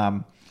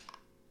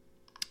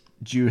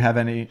 Do you have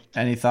any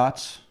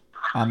thoughts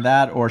on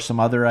that or some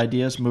other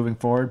ideas moving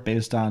forward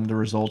based on the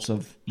results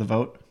of the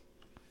vote?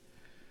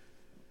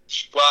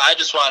 Well, I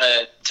just want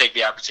to take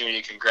the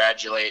opportunity to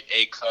congratulate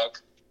A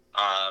Cooke.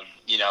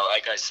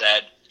 Like I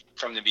said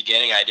from the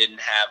beginning, I didn't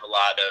have a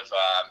lot of.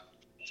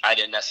 I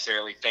didn't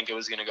necessarily think it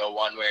was going to go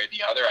one way or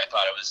the other. I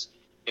thought it was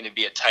going to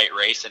be a tight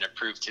race, and it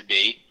proved to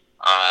be.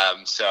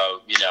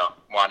 So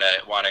want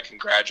to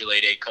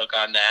congratulate A Cooke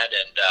on that,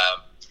 and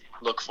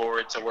look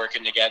forward to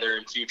working together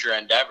in future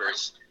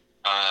endeavors.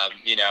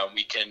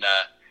 We can.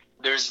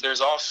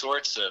 There's all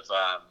sorts of.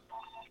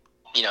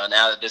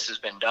 Now that this has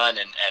been done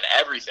and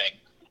everything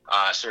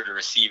sort of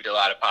received a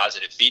lot of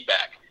positive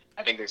feedback,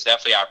 I think there's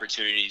definitely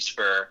opportunities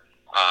for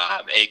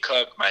A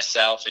Cooke,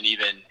 myself, and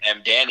even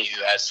M Danny,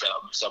 who has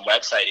some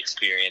website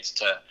experience,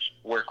 to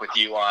work with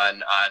you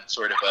on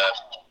sort of a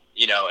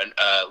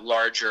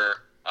larger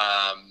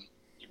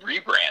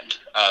rebrand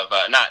of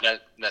not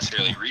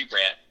necessarily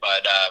rebrand,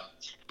 but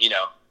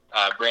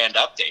brand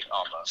update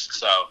almost.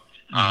 So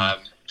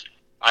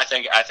I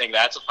think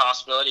that's a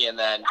possibility. And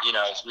then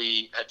as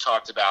we had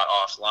talked about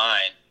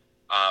offline,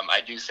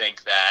 I do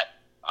think that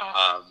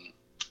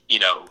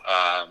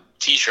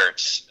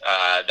T-shirts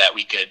that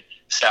we could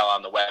sell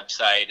on the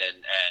website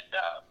and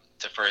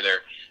to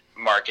further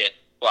market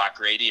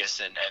BlockRadius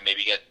and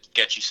maybe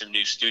get you some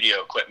new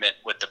studio equipment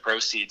with the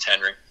proceeds,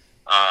 Henry.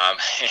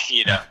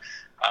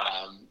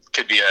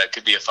 Could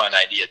be a fun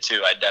idea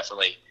too. I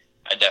definitely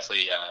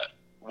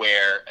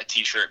wear a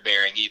T-shirt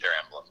bearing either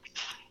emblem.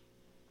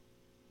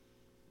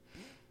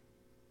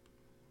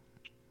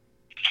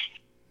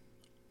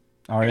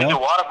 Ariel? The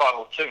water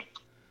bottle too.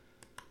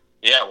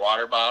 Yeah,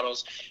 water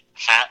bottles,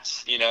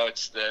 hats.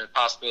 It's the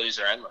possibilities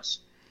are endless.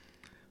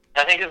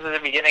 I think this is the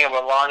beginning of a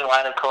long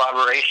line of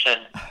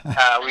collaboration.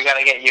 We got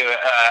to get you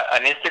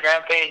an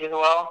Instagram page as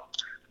well.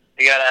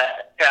 We got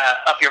to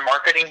up your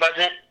marketing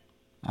budget.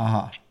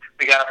 Uh-huh.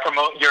 We got to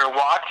promote your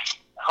walk.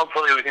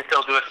 Hopefully we can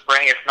still do a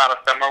spring, if not a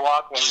summer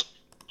walk, when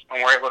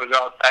we're able to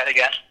go outside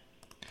again.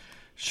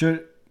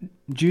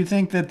 Do you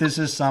think that this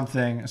is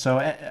something, so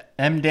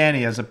M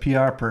Danny as a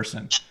PR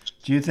person,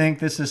 do you think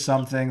this is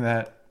something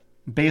that,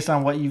 based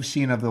on what you've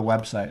seen of the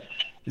website,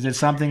 is it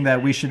something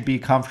that we should be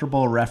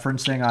comfortable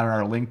referencing on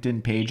our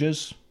LinkedIn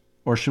pages?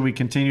 Or should we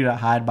continue to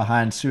hide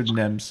behind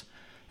pseudonyms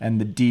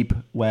and the deep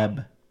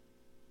web?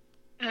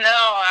 No,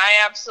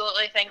 I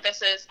absolutely think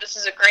this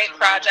is a great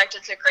project.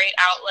 It's a great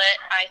outlet.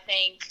 I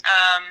think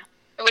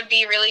it would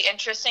be really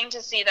interesting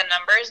to see the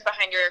numbers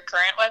behind your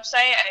current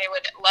website. I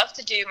would love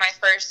to do my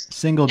first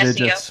single SEO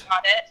digits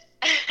audit.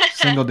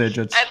 Single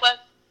digits.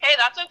 Hey,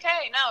 that's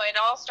okay. No,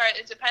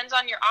 it depends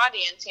on your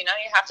audience. You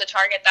have to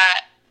target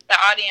the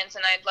audience,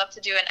 and I'd love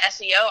to do an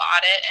SEO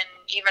audit and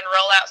even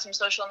roll out some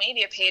social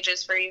media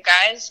pages for you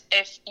guys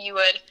if you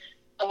would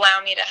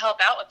allow me to help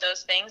out with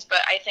those things. But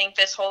I think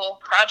this whole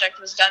project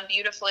was done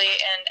beautifully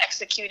and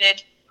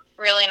executed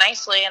really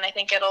nicely, and I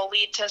think it'll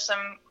lead to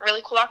some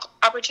really cool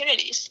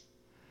opportunities.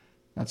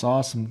 That's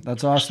awesome.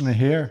 That's awesome to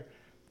hear.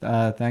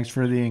 Thanks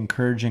for the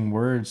encouraging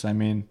words. I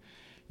mean,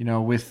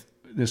 with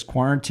this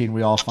quarantine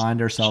we all find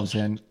ourselves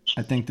in,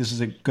 I think this is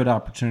a good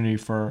opportunity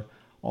for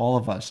all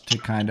of us to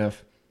kind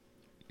of,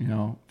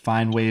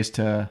 find ways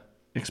to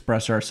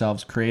express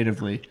ourselves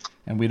creatively,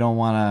 and we don't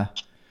want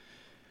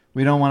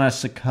to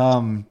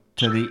succumb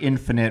to the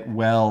infinite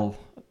well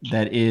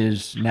that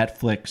is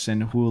Netflix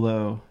and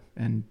Hulu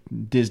and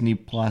Disney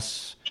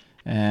Plus,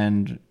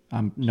 and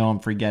I'm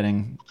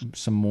forgetting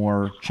some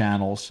more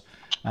channels.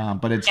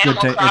 But it's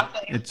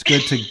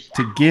good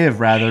to give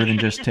rather than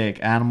just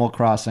take. Animal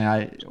Crossing.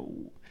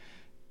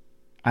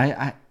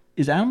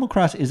 Is Animal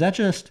Crossing, is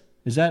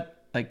that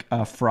like a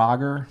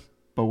Frogger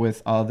but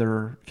with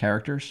other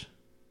characters?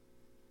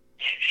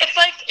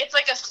 It's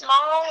like a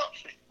small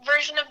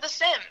version of The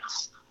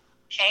Sims.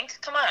 Hank,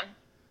 come on.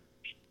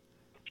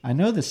 I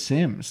know The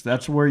Sims.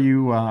 That's where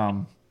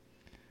you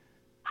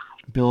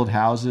build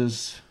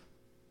houses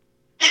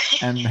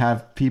and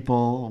have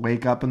people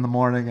wake up in the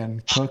morning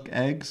and cook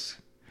eggs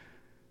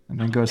and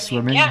then go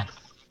swimming. Yeah.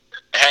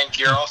 Hank,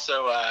 you're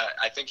also,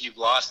 I think you've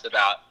lost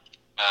about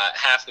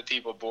half the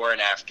people born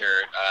after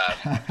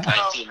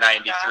 1990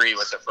 '93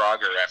 with the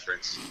Frogger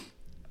reference.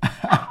 No,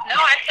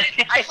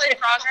 I played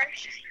Frogger.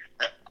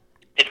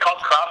 It's called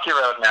Crossy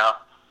Road now.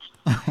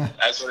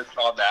 That's what it's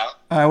called now.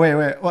 All right,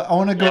 wait. Well, I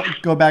want to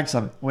go back to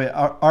something. Wait,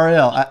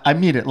 Ariel, I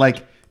mean it.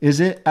 Like, is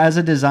it as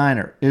a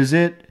designer? Is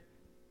it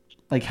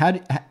like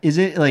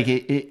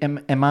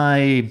am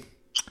I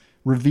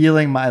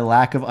revealing my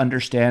lack of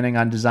understanding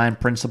on design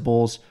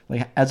principles?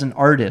 Like, as an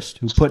artist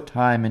who put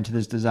time into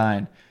this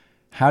design,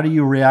 how do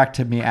you react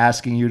to me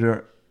asking you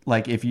to,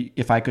 like,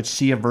 if I could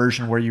see a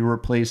version where you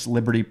replace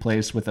Liberty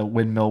Place with a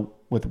windmill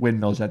with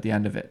windmills at the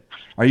end of it?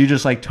 Are you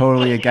just like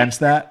totally against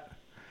that?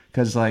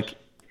 Because my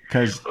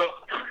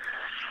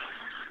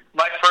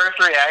first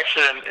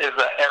reaction is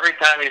that every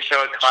time you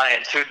show a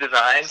client two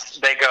designs,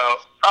 they go,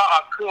 "Oh,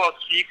 cool!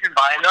 So you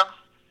combine them."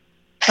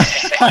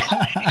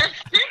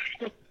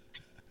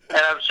 And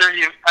I'm sure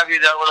you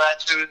dealt with that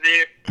too,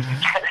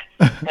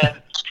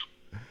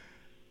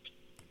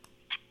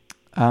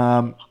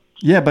 and,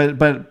 yeah,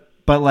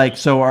 but like,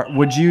 so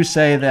would you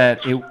say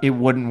that it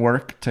wouldn't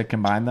work to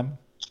combine them?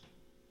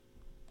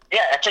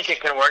 Yeah, I think it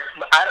can work.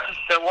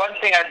 The one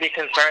thing I'd be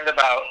concerned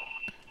about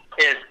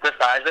is the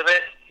size of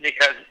it,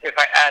 because if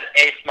I add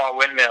a small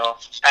windmill,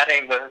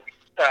 adding the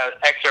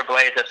extra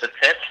blades at the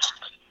tip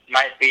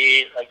might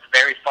be like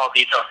very small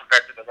detail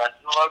compared to the rest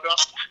of the logo.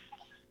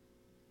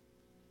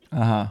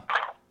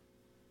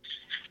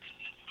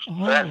 So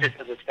that's just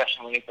a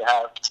discussion we need to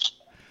have.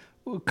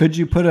 Could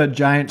you put a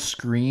giant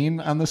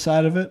screen on the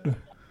side of it?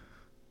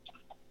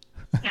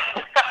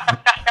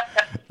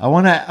 I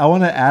want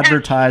to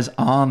advertise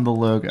on the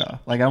logo.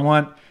 Like, I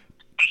want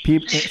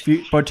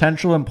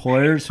potential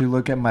employers who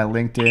look at my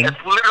LinkedIn.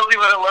 That's literally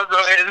what a logo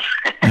is.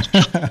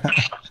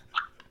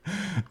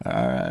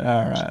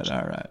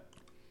 All right.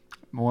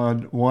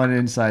 One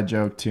inside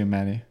joke too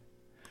many.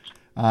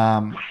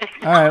 All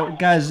right,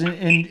 guys.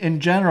 In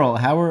general,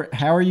 how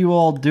are you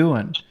all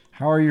doing?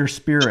 How are your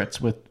spirits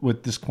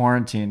with this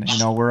quarantine? You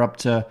know, we're up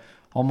to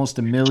almost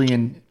 1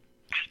 million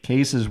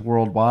cases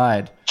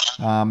worldwide.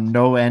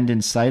 No end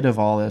in sight of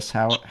all this.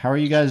 How are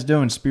you guys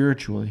doing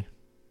spiritually?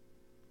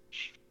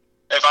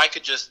 If I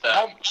could just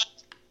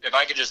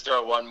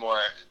throw one more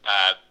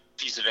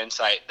piece of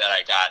insight that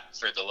I got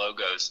for the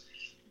logos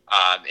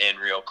in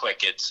real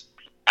quick,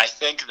 I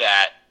think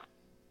that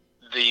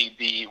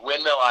the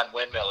windmill on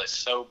windmill is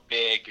so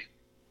big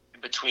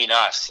between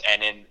us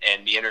and in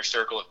the inner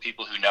circle of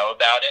people who know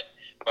about it.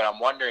 But I'm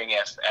wondering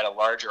if at a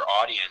larger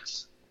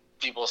audience,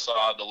 people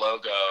saw the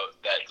logos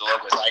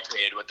I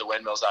created with the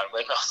windmills on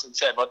windmills and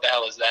said, "What the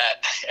hell is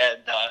that?"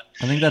 And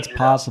I think that's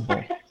possible.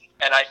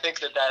 And I think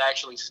that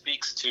actually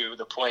speaks to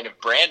the point of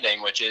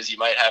branding, which is you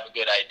might have a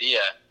good idea,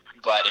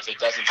 but if it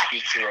doesn't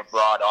speak to a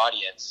broad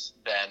audience,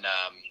 then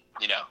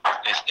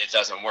it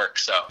doesn't work.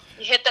 So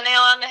you hit the nail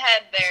on the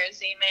head there,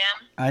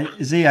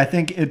 Z-Man. I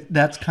think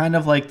that's kind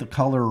of like the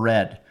color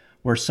red,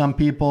 where for some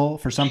people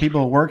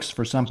it works,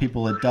 for some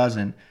people it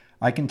doesn't.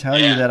 I can tell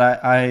you that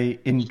I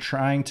in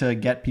trying to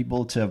get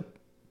people to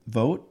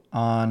vote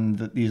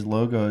on these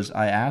logos,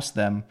 I asked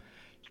them,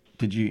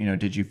 did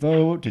you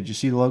vote? Did you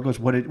see the logos?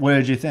 What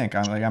did you think?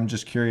 I'm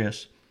just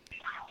curious.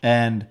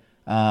 And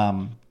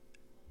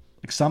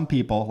like some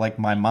people, like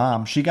my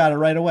mom, she got it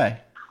right away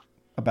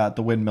about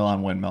the windmill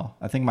on windmill.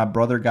 I think my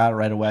brother got it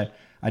right away.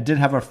 I did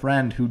have a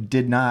friend who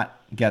did not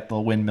get the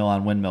windmill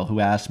on windmill, who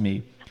asked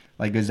me,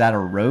 like, is that a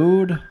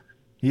road?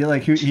 He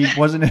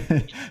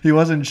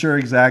wasn't sure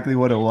exactly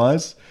what it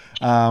was.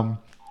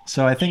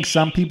 So I think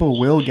some people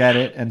will get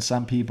it and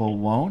some people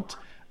won't.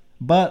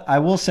 But I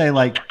will say,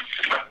 like,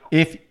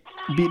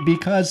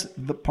 because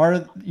the part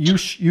of you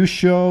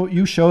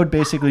showed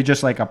basically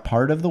just like a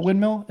part of the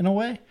windmill in a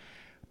way.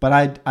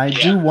 But I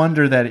do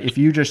wonder that if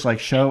you just like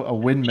show a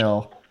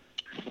windmill,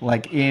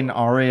 like in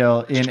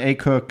A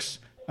Cooke's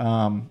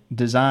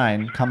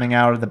design coming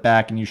out of the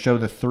back, and you show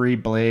the 3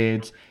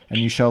 blades, and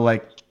you show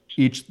like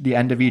the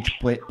end of each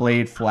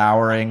blade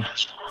flowering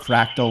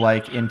fractal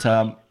like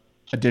into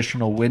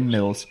additional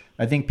windmills,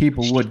 I think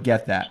people would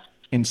get that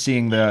in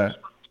seeing the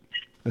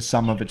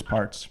sum of its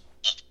parts.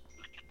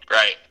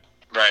 Right.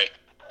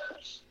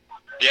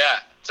 Yeah.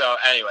 So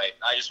anyway,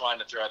 I just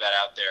wanted to throw that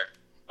out there.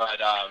 But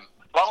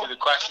to the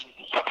question.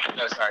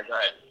 No, sorry. Go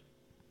ahead.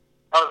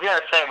 I was going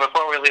to say,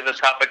 before we leave the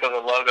topic of the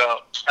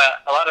logo,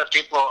 a lot of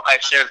people I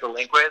shared the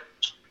link with,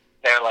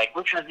 they're like,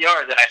 which one's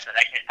yours? And I said,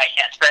 I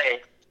can't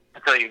say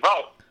until you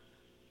vote.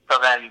 So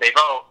then they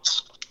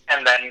vote,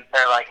 and then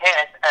they're like,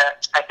 hey,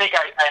 I think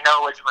I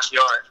know which one's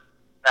yours.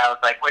 And I was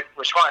like,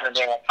 which one? And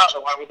they're like, oh,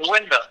 the one with the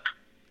windmill.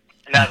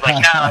 And I was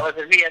like, no, it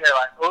wasn't me. And they're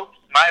like, oops,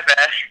 my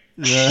bad.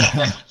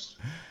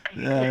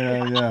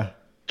 Yeah.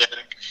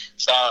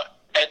 So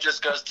it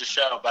just goes to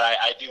show, but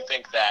I do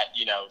think that,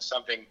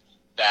 something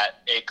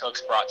that A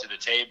Cooke's brought to the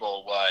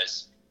table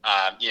was,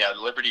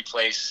 Liberty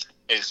Place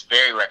is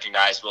very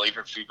recognizable,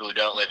 even for people who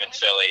don't live in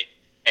Philly,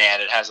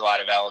 and it has a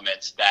lot of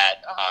elements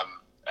that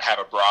have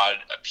a broad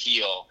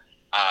appeal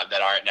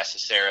that aren't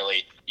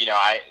necessarily,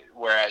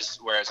 whereas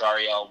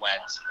Ariel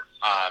went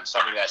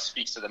something that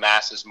speaks to the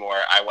masses more,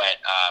 I went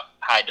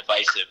high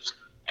divisive,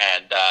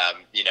 and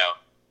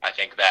I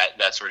think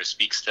that sort of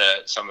speaks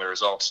to some of the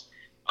results.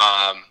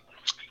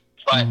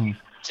 But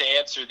to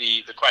answer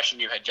the question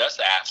you had just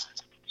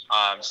asked,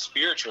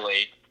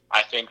 spiritually,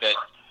 I think that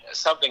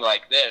something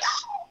like this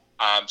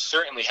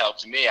certainly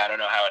helped me. I don't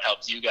know how it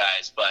helped you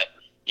guys, but,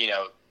 you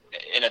know,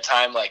 in a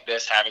time like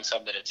this, having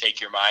something to take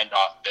your mind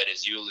off of it,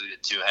 as you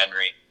alluded to,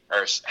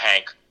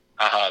 Hank,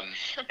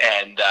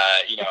 and,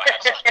 you know,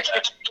 have something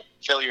to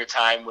fill your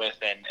time with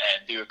and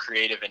do a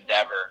creative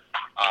endeavor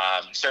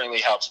certainly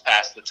helps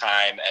pass the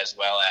time, as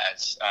well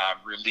as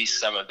release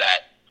some of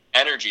that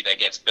energy that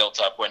gets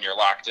built up when you're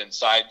locked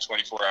inside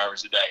 24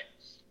 hours a day.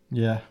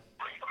 Yeah.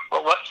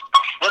 Well,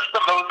 what's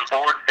the most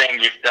bored thing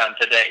you've done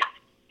today?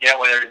 You know,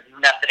 when there's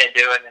nothing to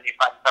do, and then you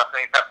find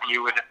something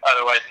you would have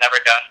otherwise never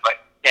done, but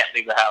can't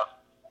leave the house.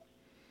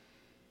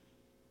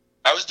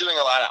 I was doing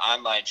a lot of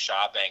online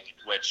shopping,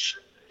 which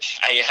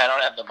I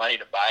don't have the money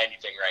to buy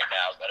anything right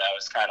now, but I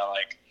was kind of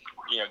like,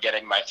 you know,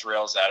 getting my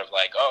thrills out of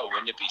like, oh,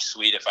 wouldn't it be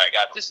sweet if I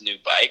got this new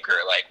bike, or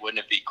like,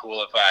 wouldn't it be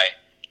cool if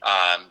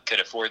I could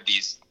afford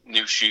these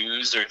new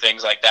shoes or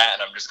things like that?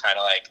 And I'm just kind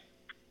of like,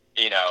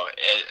 you know,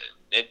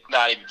 it's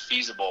not even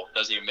feasible.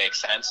 Doesn't even make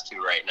sense to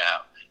right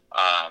now.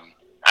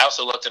 I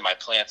also looked at my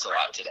plants a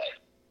lot today.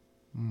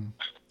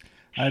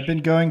 I've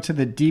been going to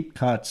the deep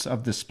cuts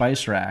of the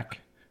Spice Rack,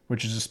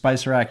 which is a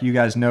spice rack you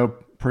guys know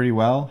pretty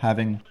well,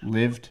 having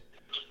lived,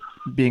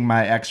 being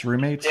my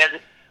ex-roommates. Yeah.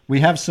 We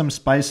have some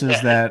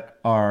spices that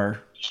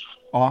are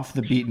off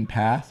the beaten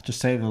path, to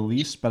say the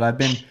least, but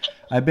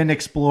I've been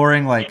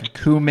exploring like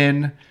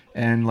cumin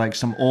and like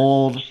some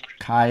old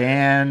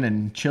cayenne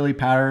and chili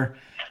powder.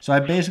 So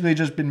I've basically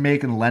just been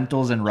making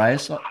lentils and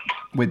rice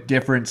with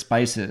different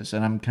spices,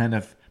 and I'm kind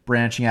of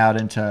branching out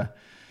into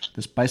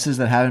the spices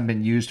that haven't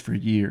been used for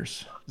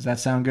years. Does that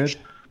sound good?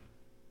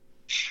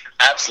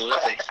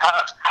 Absolutely.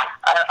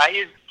 I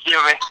use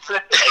cumin.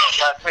 What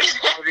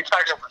are you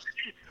talking about?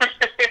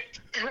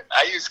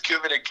 I use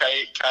cumin and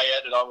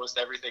cayenne in almost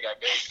everything I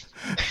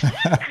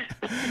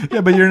make.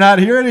 Yeah, but you're not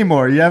here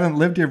anymore. You haven't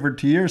lived here for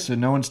 2 years, so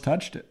no one's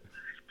touched it.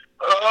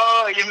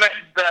 Oh, you meant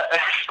the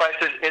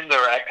spices in the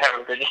rack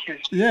haven't been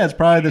used. Yeah, it's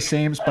probably the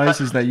same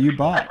spices that you I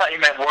bought. thought you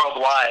meant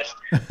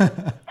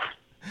worldwide.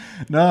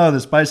 No, the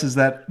spices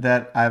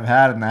that I've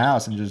had in the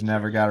house and just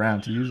never got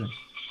around to using.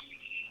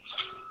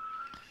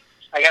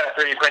 I got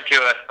to 3D print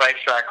you a spice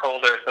rack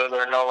holder, so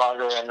they're no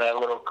longer in that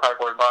little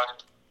cardboard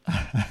box.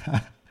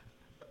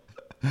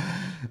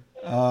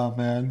 Oh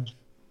man!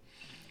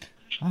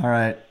 All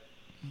right,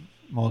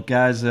 well,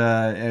 guys,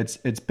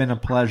 it's been a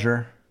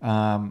pleasure.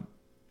 I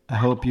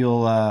hope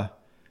you'll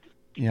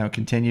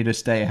continue to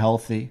stay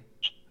healthy,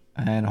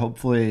 and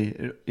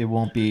hopefully it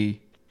won't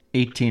be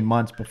 18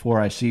 months before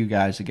I see you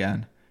guys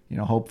again. You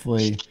know,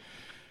 hopefully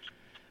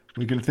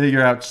we can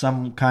figure out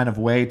some kind of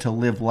way to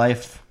live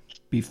life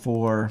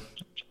before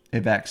a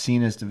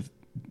vaccine is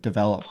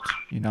developed.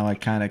 You know, I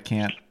kind of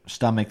can't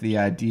stomach the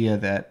idea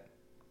that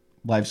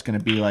life's going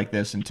to be like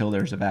this until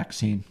there's a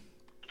vaccine.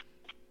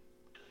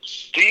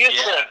 Do you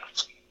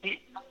think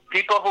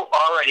people who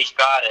already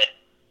got it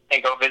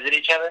and go visit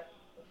each other?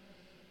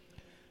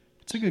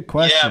 It's a good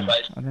question. Yeah,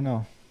 but I don't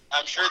know.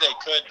 I'm sure they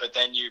could, but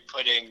then you're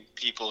putting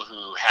people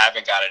who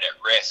haven't got it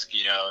at risk.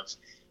 You know, if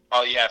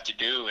all you have to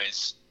do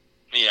is,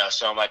 you know,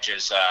 so much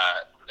as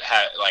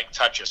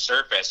touch a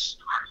surface,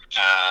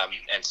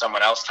 and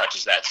someone else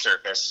touches that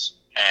surface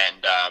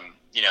and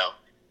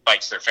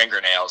bites their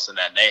fingernails, and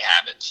then they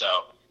have it. So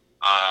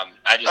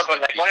I just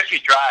what if you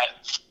drive?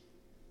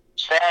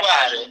 Say I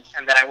had it,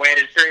 and then I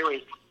waited 3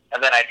 weeks,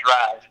 and then I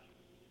drive.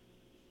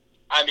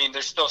 I mean,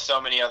 there's still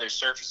so many other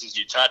surfaces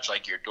you touch,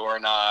 like your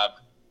doorknob.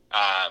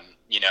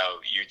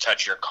 You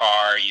touch your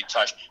car.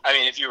 I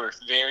mean, if you were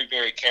very,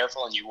 very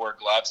careful and you wore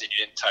gloves and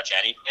you didn't touch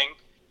anything,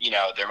 you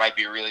know, there might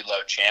be a really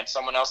low chance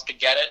someone else could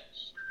get it.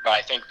 But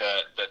I think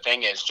the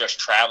thing is just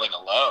traveling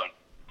alone.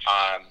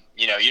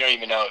 You don't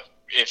even know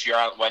if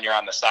when you're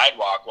on the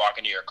sidewalk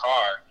walking to your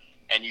car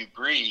and you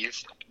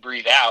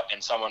breathe out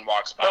and someone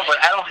walks by. No, but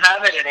I don't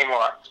have it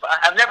anymore.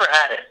 I've never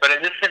had it, but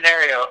in this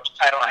scenario,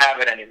 I don't have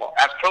it anymore.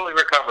 I've totally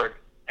recovered,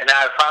 and now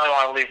I finally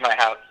want to leave my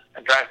house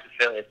and drive to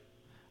Philly.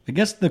 I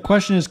guess the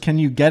question is, can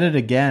you get it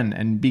again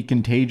and be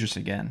contagious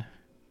again?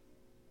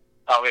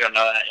 Oh, we don't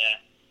know that yet.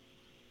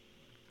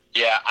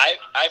 Yeah,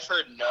 I've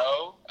heard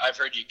no. I've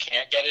heard you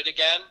can't get it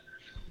again,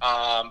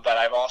 but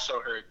I've also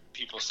heard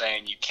people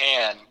saying you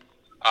can,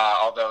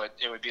 although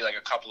it would be like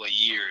a couple of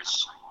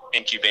years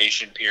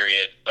incubation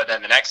period. But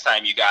then the next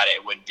time you got it,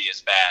 it wouldn't be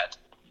as bad.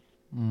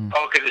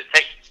 Oh, because it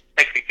takes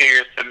a few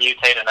years to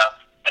mutate enough.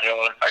 And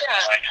it'll infect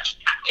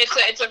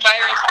it's a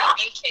virus that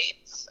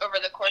mutates over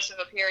the course of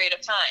a period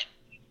of time.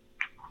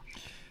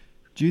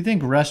 Do you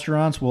think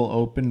restaurants will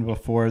open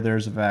before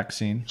there's a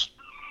vaccine?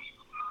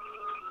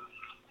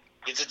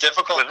 It's a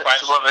difficult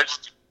question. Well,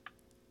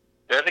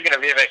 there isn't going to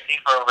be a vaccine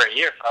for over a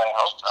year, so I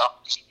hope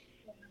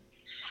so.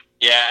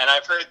 Yeah, and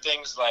I've heard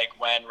things like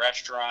when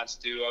restaurants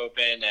do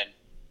open and,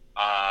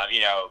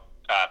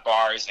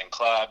 bars and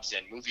clubs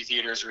and movie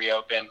theaters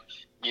reopen,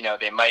 you know,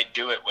 they might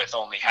do it with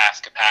only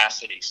half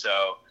capacity.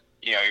 So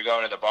you're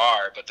going to the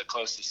bar, but the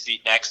closest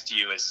seat next to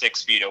you is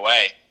 6 feet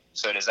away.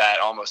 So does that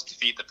almost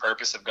defeat the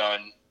purpose of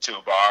going to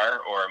a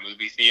bar or a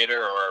movie theater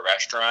or a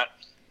restaurant?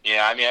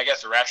 I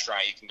guess a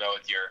restaurant you can go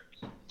with your,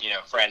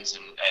 friends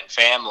and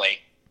family,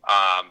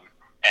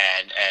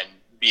 and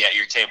be at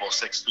your table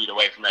 6 feet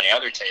away from any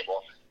other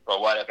table. But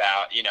what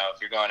about,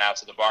 if you're going out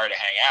to the bar to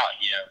hang out,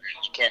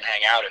 you can't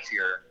hang out if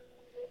you're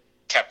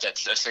kept at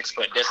a 6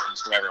 foot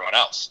distance from everyone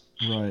else.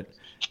 Right.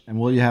 And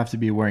will you have to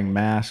be wearing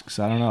masks?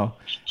 I don't know.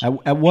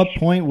 At what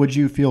point would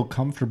you feel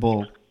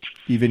comfortable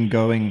even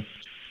going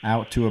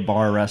out to a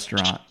bar or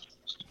restaurant?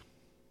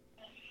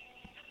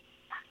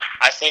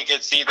 I think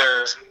it's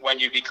either when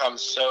you become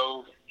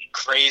so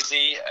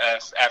crazy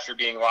after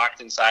being locked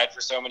inside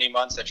for so many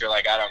months that you're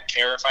like, I don't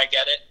care if I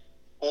get it,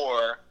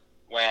 or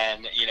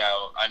when,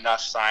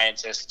 enough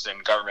scientists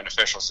and government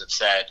officials have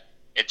said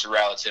it's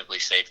relatively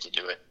safe to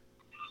do it.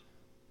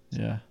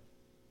 Yeah.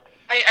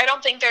 I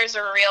don't think there's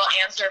a real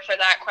answer for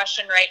that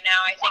question right now.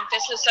 I think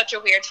this is such a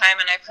weird time,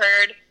 and I've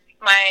heard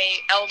my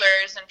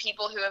elders and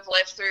people who have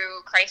lived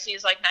through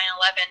crises like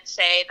 9/11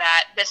 say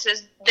that this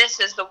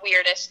is the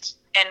weirdest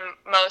and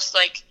most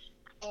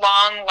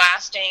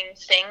long-lasting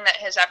thing that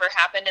has ever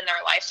happened in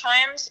their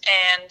lifetimes,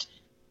 and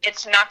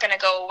it's not going to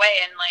go away.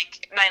 And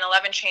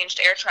 9/11 changed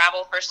air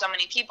travel for so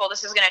many people.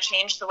 This is going to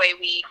change the way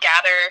we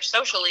gather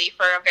socially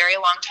for a very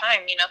long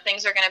time.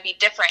 Things are going to be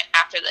different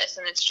after this,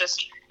 and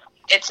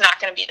it's not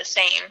going to be the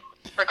same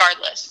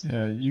regardless.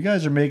 Yeah, you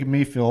guys are making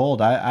me feel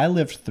old. I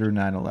lived through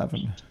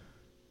 9/11.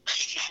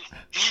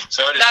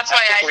 So that's why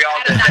I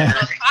added that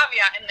little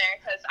caveat in there,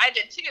 because I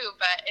did too.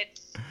 But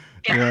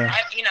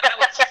I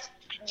was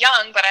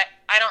young, but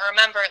I don't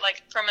remember,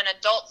 from an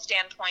adult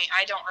standpoint,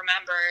 I don't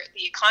remember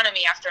the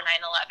economy after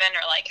 9/11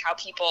 or how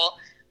people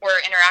were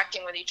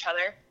interacting with each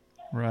other.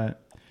 Right.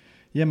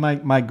 Yeah,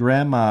 my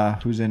grandma,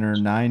 who's in her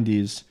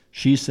 90s,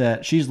 she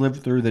said she's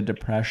lived through the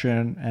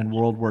Depression and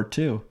World War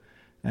II.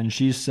 And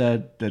she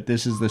said that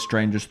this is the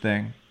strangest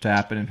thing to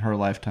happen in her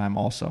lifetime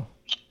also.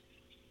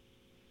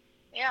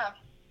 Yeah.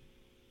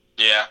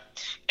 Yeah.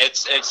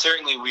 It's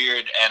certainly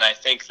weird, and I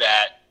think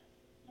that,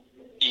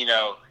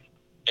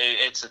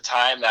 it's a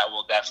time that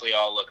we'll definitely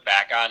all look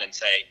back on and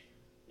say,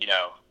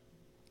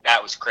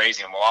 that was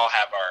crazy, and we'll all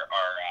have our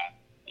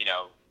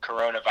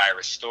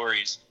coronavirus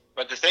stories.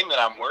 But the thing that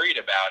I'm worried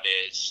about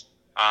is,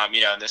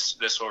 and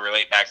this will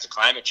relate back to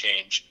climate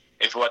change,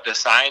 if what the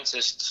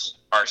scientists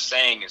are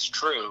saying is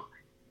true,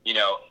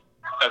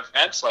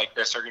 events like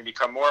this are going to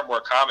become more and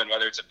more common,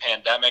 whether it's a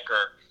pandemic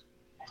or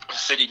a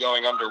city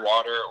going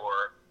underwater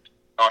or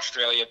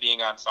Australia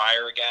being on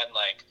fire again,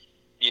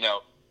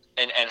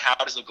 and how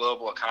does the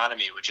global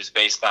economy, which is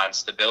based on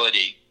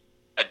stability,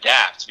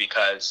 adapt?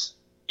 Because,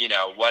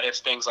 what if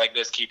things like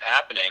this keep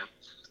happening?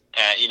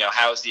 And,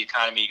 how is the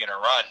economy going to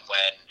run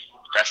when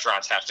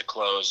restaurants have to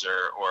close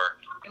or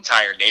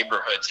entire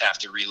neighborhoods have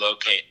to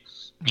relocate?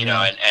 And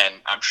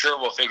I'm sure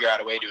we'll figure out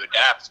a way to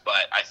adapt,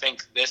 but I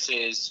think this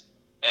is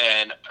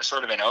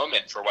sort of an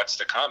omen for what's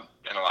to come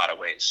in a lot of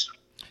ways.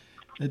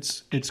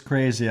 It's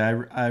crazy.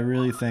 I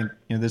really think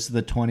this is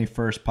the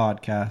 21st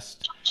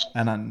podcast,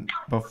 and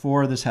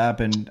before this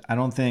happened, I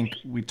don't think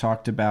we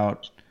talked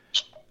about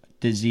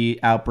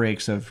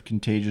outbreaks of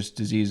contagious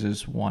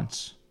diseases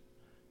once.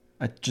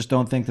 I just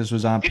don't think this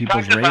was on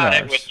people's radars. About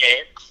it with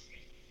Gabe.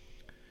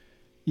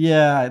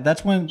 Yeah,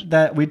 that's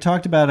that we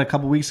talked about it a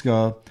couple weeks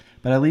ago.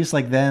 But at least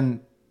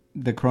then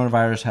the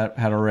coronavirus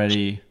had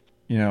already,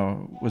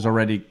 was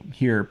already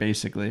here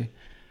basically.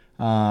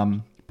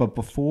 But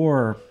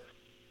before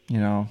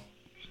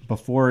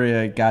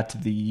it got to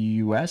the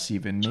U.S.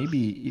 even,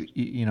 maybe,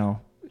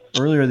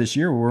 earlier this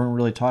year, we weren't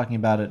really talking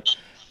about it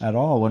at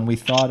all. When we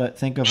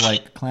think of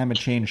climate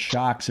change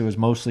shocks, it was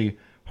mostly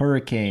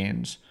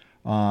hurricanes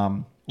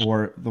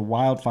or the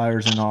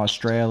wildfires in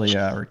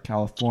Australia or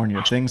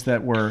California, things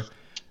that were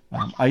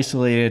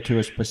isolated to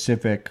a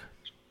specific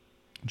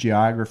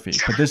geography,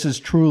 but this is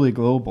truly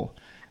global.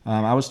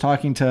 I was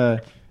talking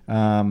to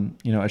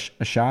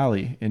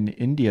Ashali in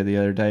India the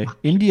other day.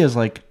 India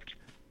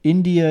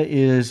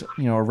is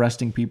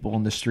arresting people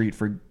in the street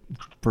for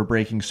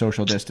breaking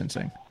social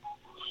distancing.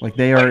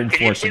 They are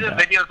enforcing that.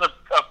 Did you see the videos of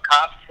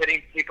cops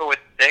hitting people with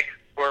sticks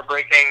for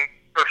breaking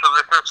social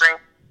distancing?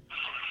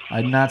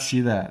 I did not see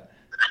that.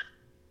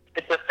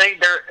 It's a thing.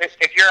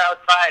 If you're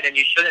outside and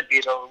you shouldn't be,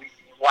 they'll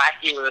whack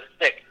you with a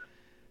stick.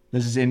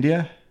 This is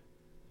India?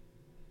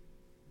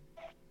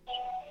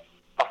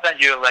 I'll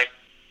send you a link.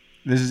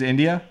 This is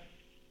India?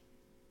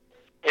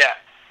 Yeah.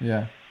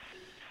 Yeah.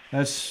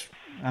 It's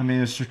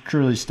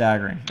truly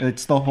staggering.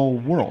 It's the whole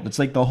world. It's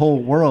the whole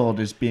world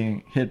is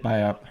being hit by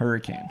a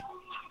hurricane.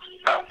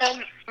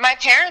 And my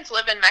parents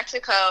live in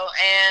Mexico,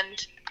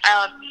 and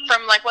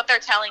from what they're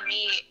telling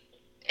me,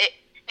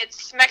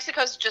 it's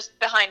Mexico's just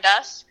behind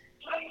us,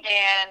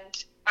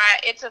 and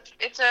it's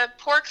a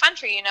poor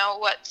country.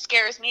 What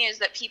scares me is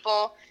that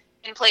people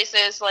in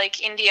places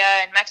like India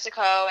and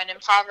Mexico and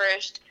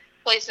impoverished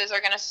places are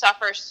going to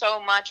suffer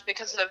so much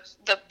because of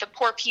the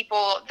poor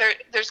people.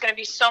 There's going to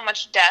be so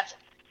much death,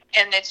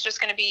 and it's just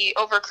going to be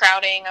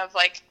overcrowding of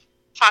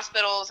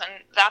hospitals, and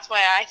that's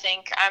why I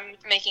think I'm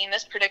making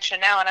this prediction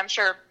now, and I'm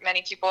sure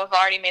many people have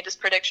already made this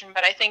prediction,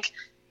 but I think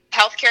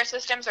healthcare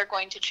systems are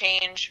going to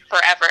change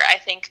forever. I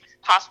think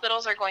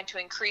hospitals are going to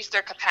increase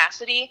their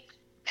capacity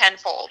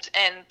tenfold,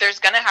 and there's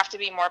going to have to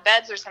be more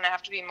beds, there's going to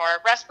have to be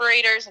more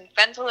respirators and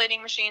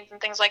ventilating machines and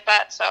things like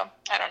that, so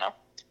I don't know.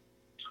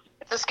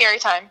 It's a scary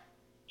time.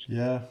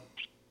 Yeah.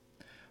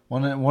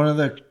 One of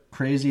the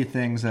crazy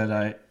things that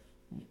I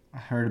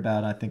heard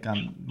about, I think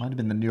might have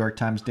been the New York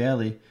Times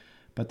Daily,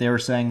 but they were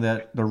saying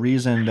that the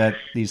reason that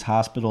these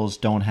hospitals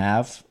don't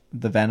have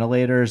the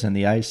ventilators and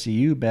the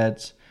ICU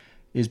beds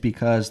is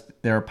because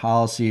there are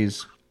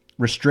policies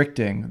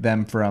restricting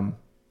them from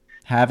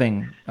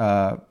having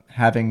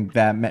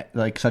that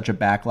like such a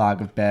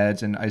backlog of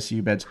beds and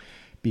ICU beds,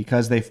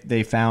 because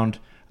they found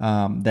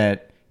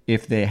that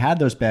if they had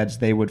those beds,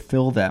 they would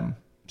fill them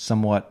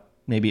somewhat,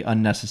 maybe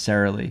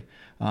unnecessarily,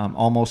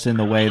 almost in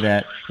the way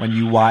that when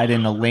you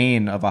widen a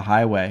lane of a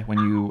highway, when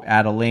you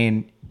add a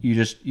lane,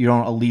 you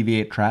don't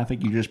alleviate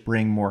traffic, you just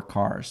bring more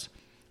cars.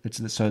 It's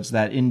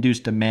that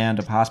induced demand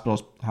of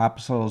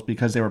hospitals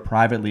because they were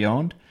privately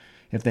owned.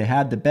 If they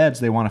had the beds,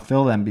 they want to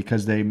fill them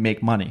because they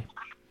make money.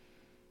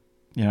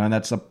 And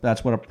that's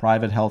what a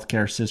private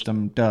healthcare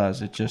system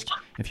does. It's just,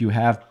 if you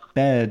have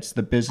beds,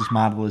 the business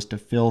model is to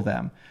fill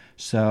them.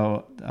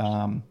 So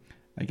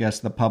I guess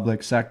the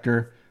public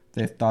sector,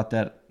 they thought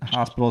that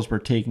hospitals were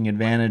taking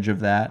advantage of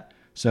that.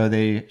 So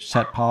they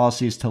set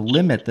policies to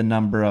limit the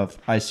number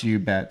of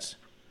ICU beds.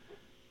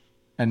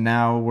 And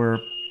now we're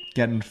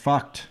getting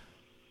fucked.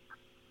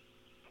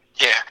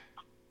 Yeah.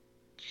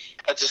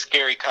 That's a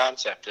scary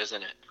concept,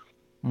 isn't it?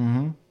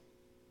 Mm-hmm.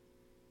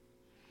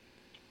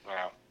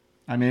 Wow.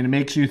 I mean, it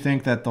makes you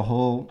think that the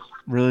whole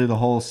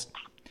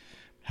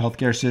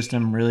healthcare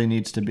system really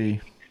needs to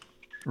be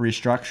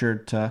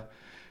restructured to,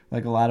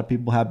 like a lot of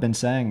people have been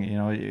saying,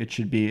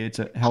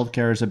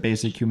 healthcare is a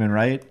basic human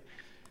right,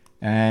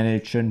 and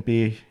it shouldn't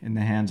be in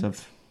the hands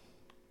of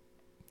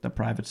the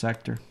private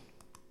sector.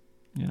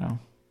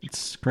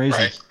 It's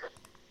crazy.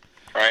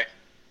 Right.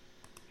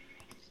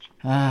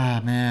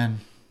 Ah,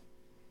 man.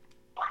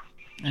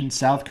 And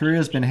South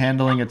Korea's been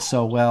handling it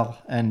so well,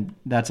 and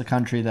that's a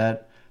country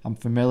that I'm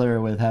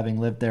familiar with, having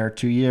lived there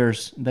 2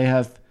 years. They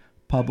have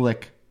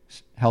public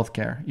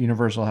healthcare,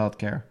 universal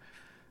healthcare.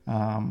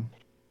 Right.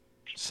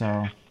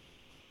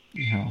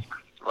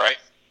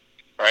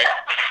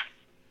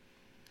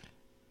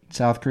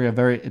 South Korea,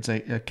 it's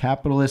a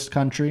capitalist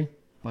country,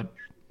 but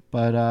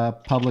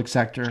public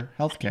sector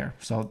healthcare.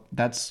 So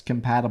that's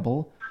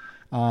compatible,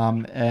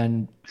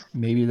 and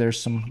maybe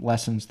there's some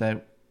lessons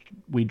that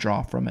we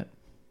draw from it.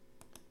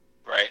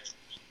 Right.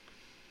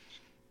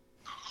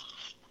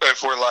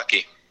 If we're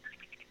lucky.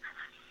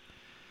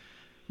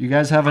 You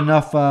guys have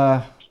enough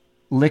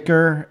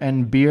liquor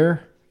and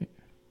beer?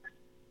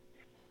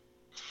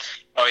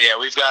 Oh yeah,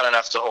 we've got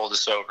enough to hold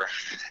us over.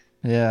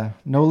 Yeah,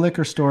 no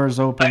liquor stores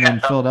open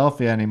in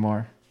Philadelphia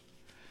anymore.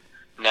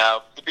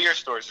 No, the beer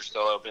stores are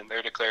still open.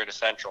 They're declared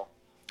essential.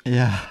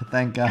 Yeah,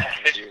 thank God.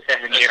 As you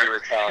were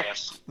telling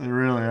us. They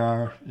really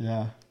are,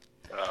 yeah.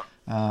 Oh.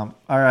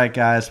 All right,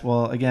 guys.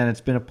 Well, again,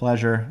 it's been a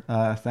pleasure.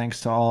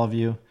 Thanks to all of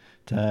you,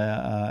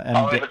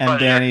 to M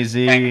Danny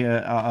Z,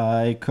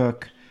 A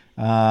Cooke.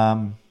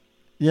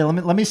 Yeah,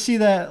 let me see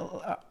that.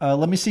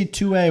 Let me see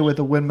 2A with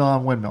a windmill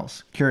on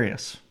windmills.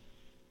 Curious.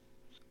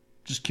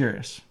 Just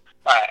curious.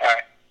 All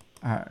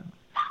right.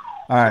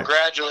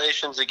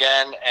 Congratulations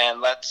again,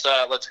 and let's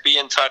be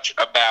in touch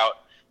about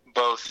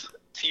both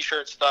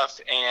T-shirt stuff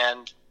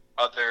and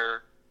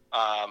other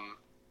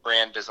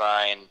brand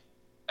design,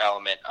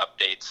 element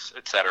updates,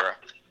 etc.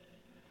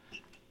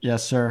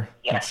 Yes, sir.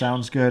 Yeah. That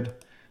sounds good.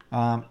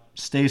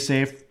 Stay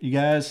safe, you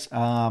guys.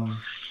 Love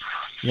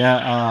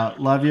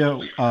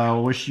you.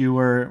 Wish you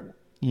were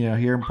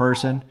here in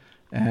person,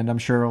 and I'm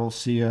sure we'll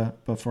see you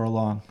before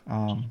long.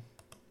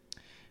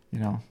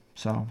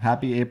 So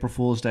happy April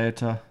Fool's Day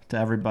to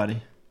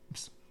everybody.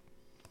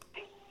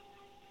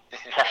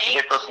 Happy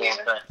April Fool's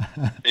Day.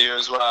 You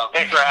as well.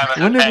 Thanks for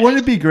having us.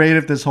 Wouldn't it be great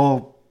if this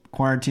whole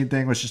quarantine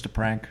thing was just a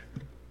prank?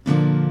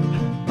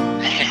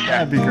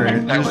 That'd be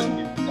great.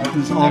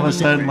 Just all of a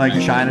sudden, like,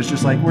 China's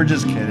just like, we're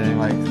just kidding.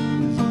 Like,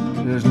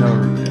 there's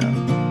no,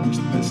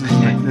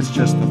 it's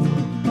just the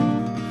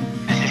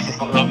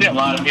flu. There'll be a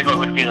lot of people who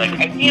would be like,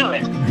 I knew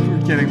it.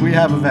 We're kidding. We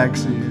have a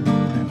vaccine.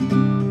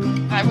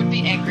 I would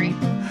be angry.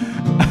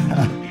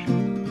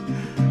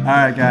 All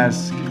right,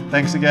 guys.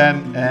 Thanks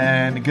again,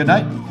 and good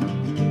night.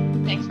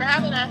 Thanks for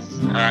having us.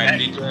 All right,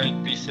 be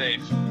good. Be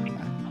safe.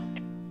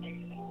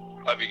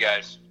 Love you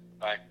guys.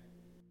 Bye.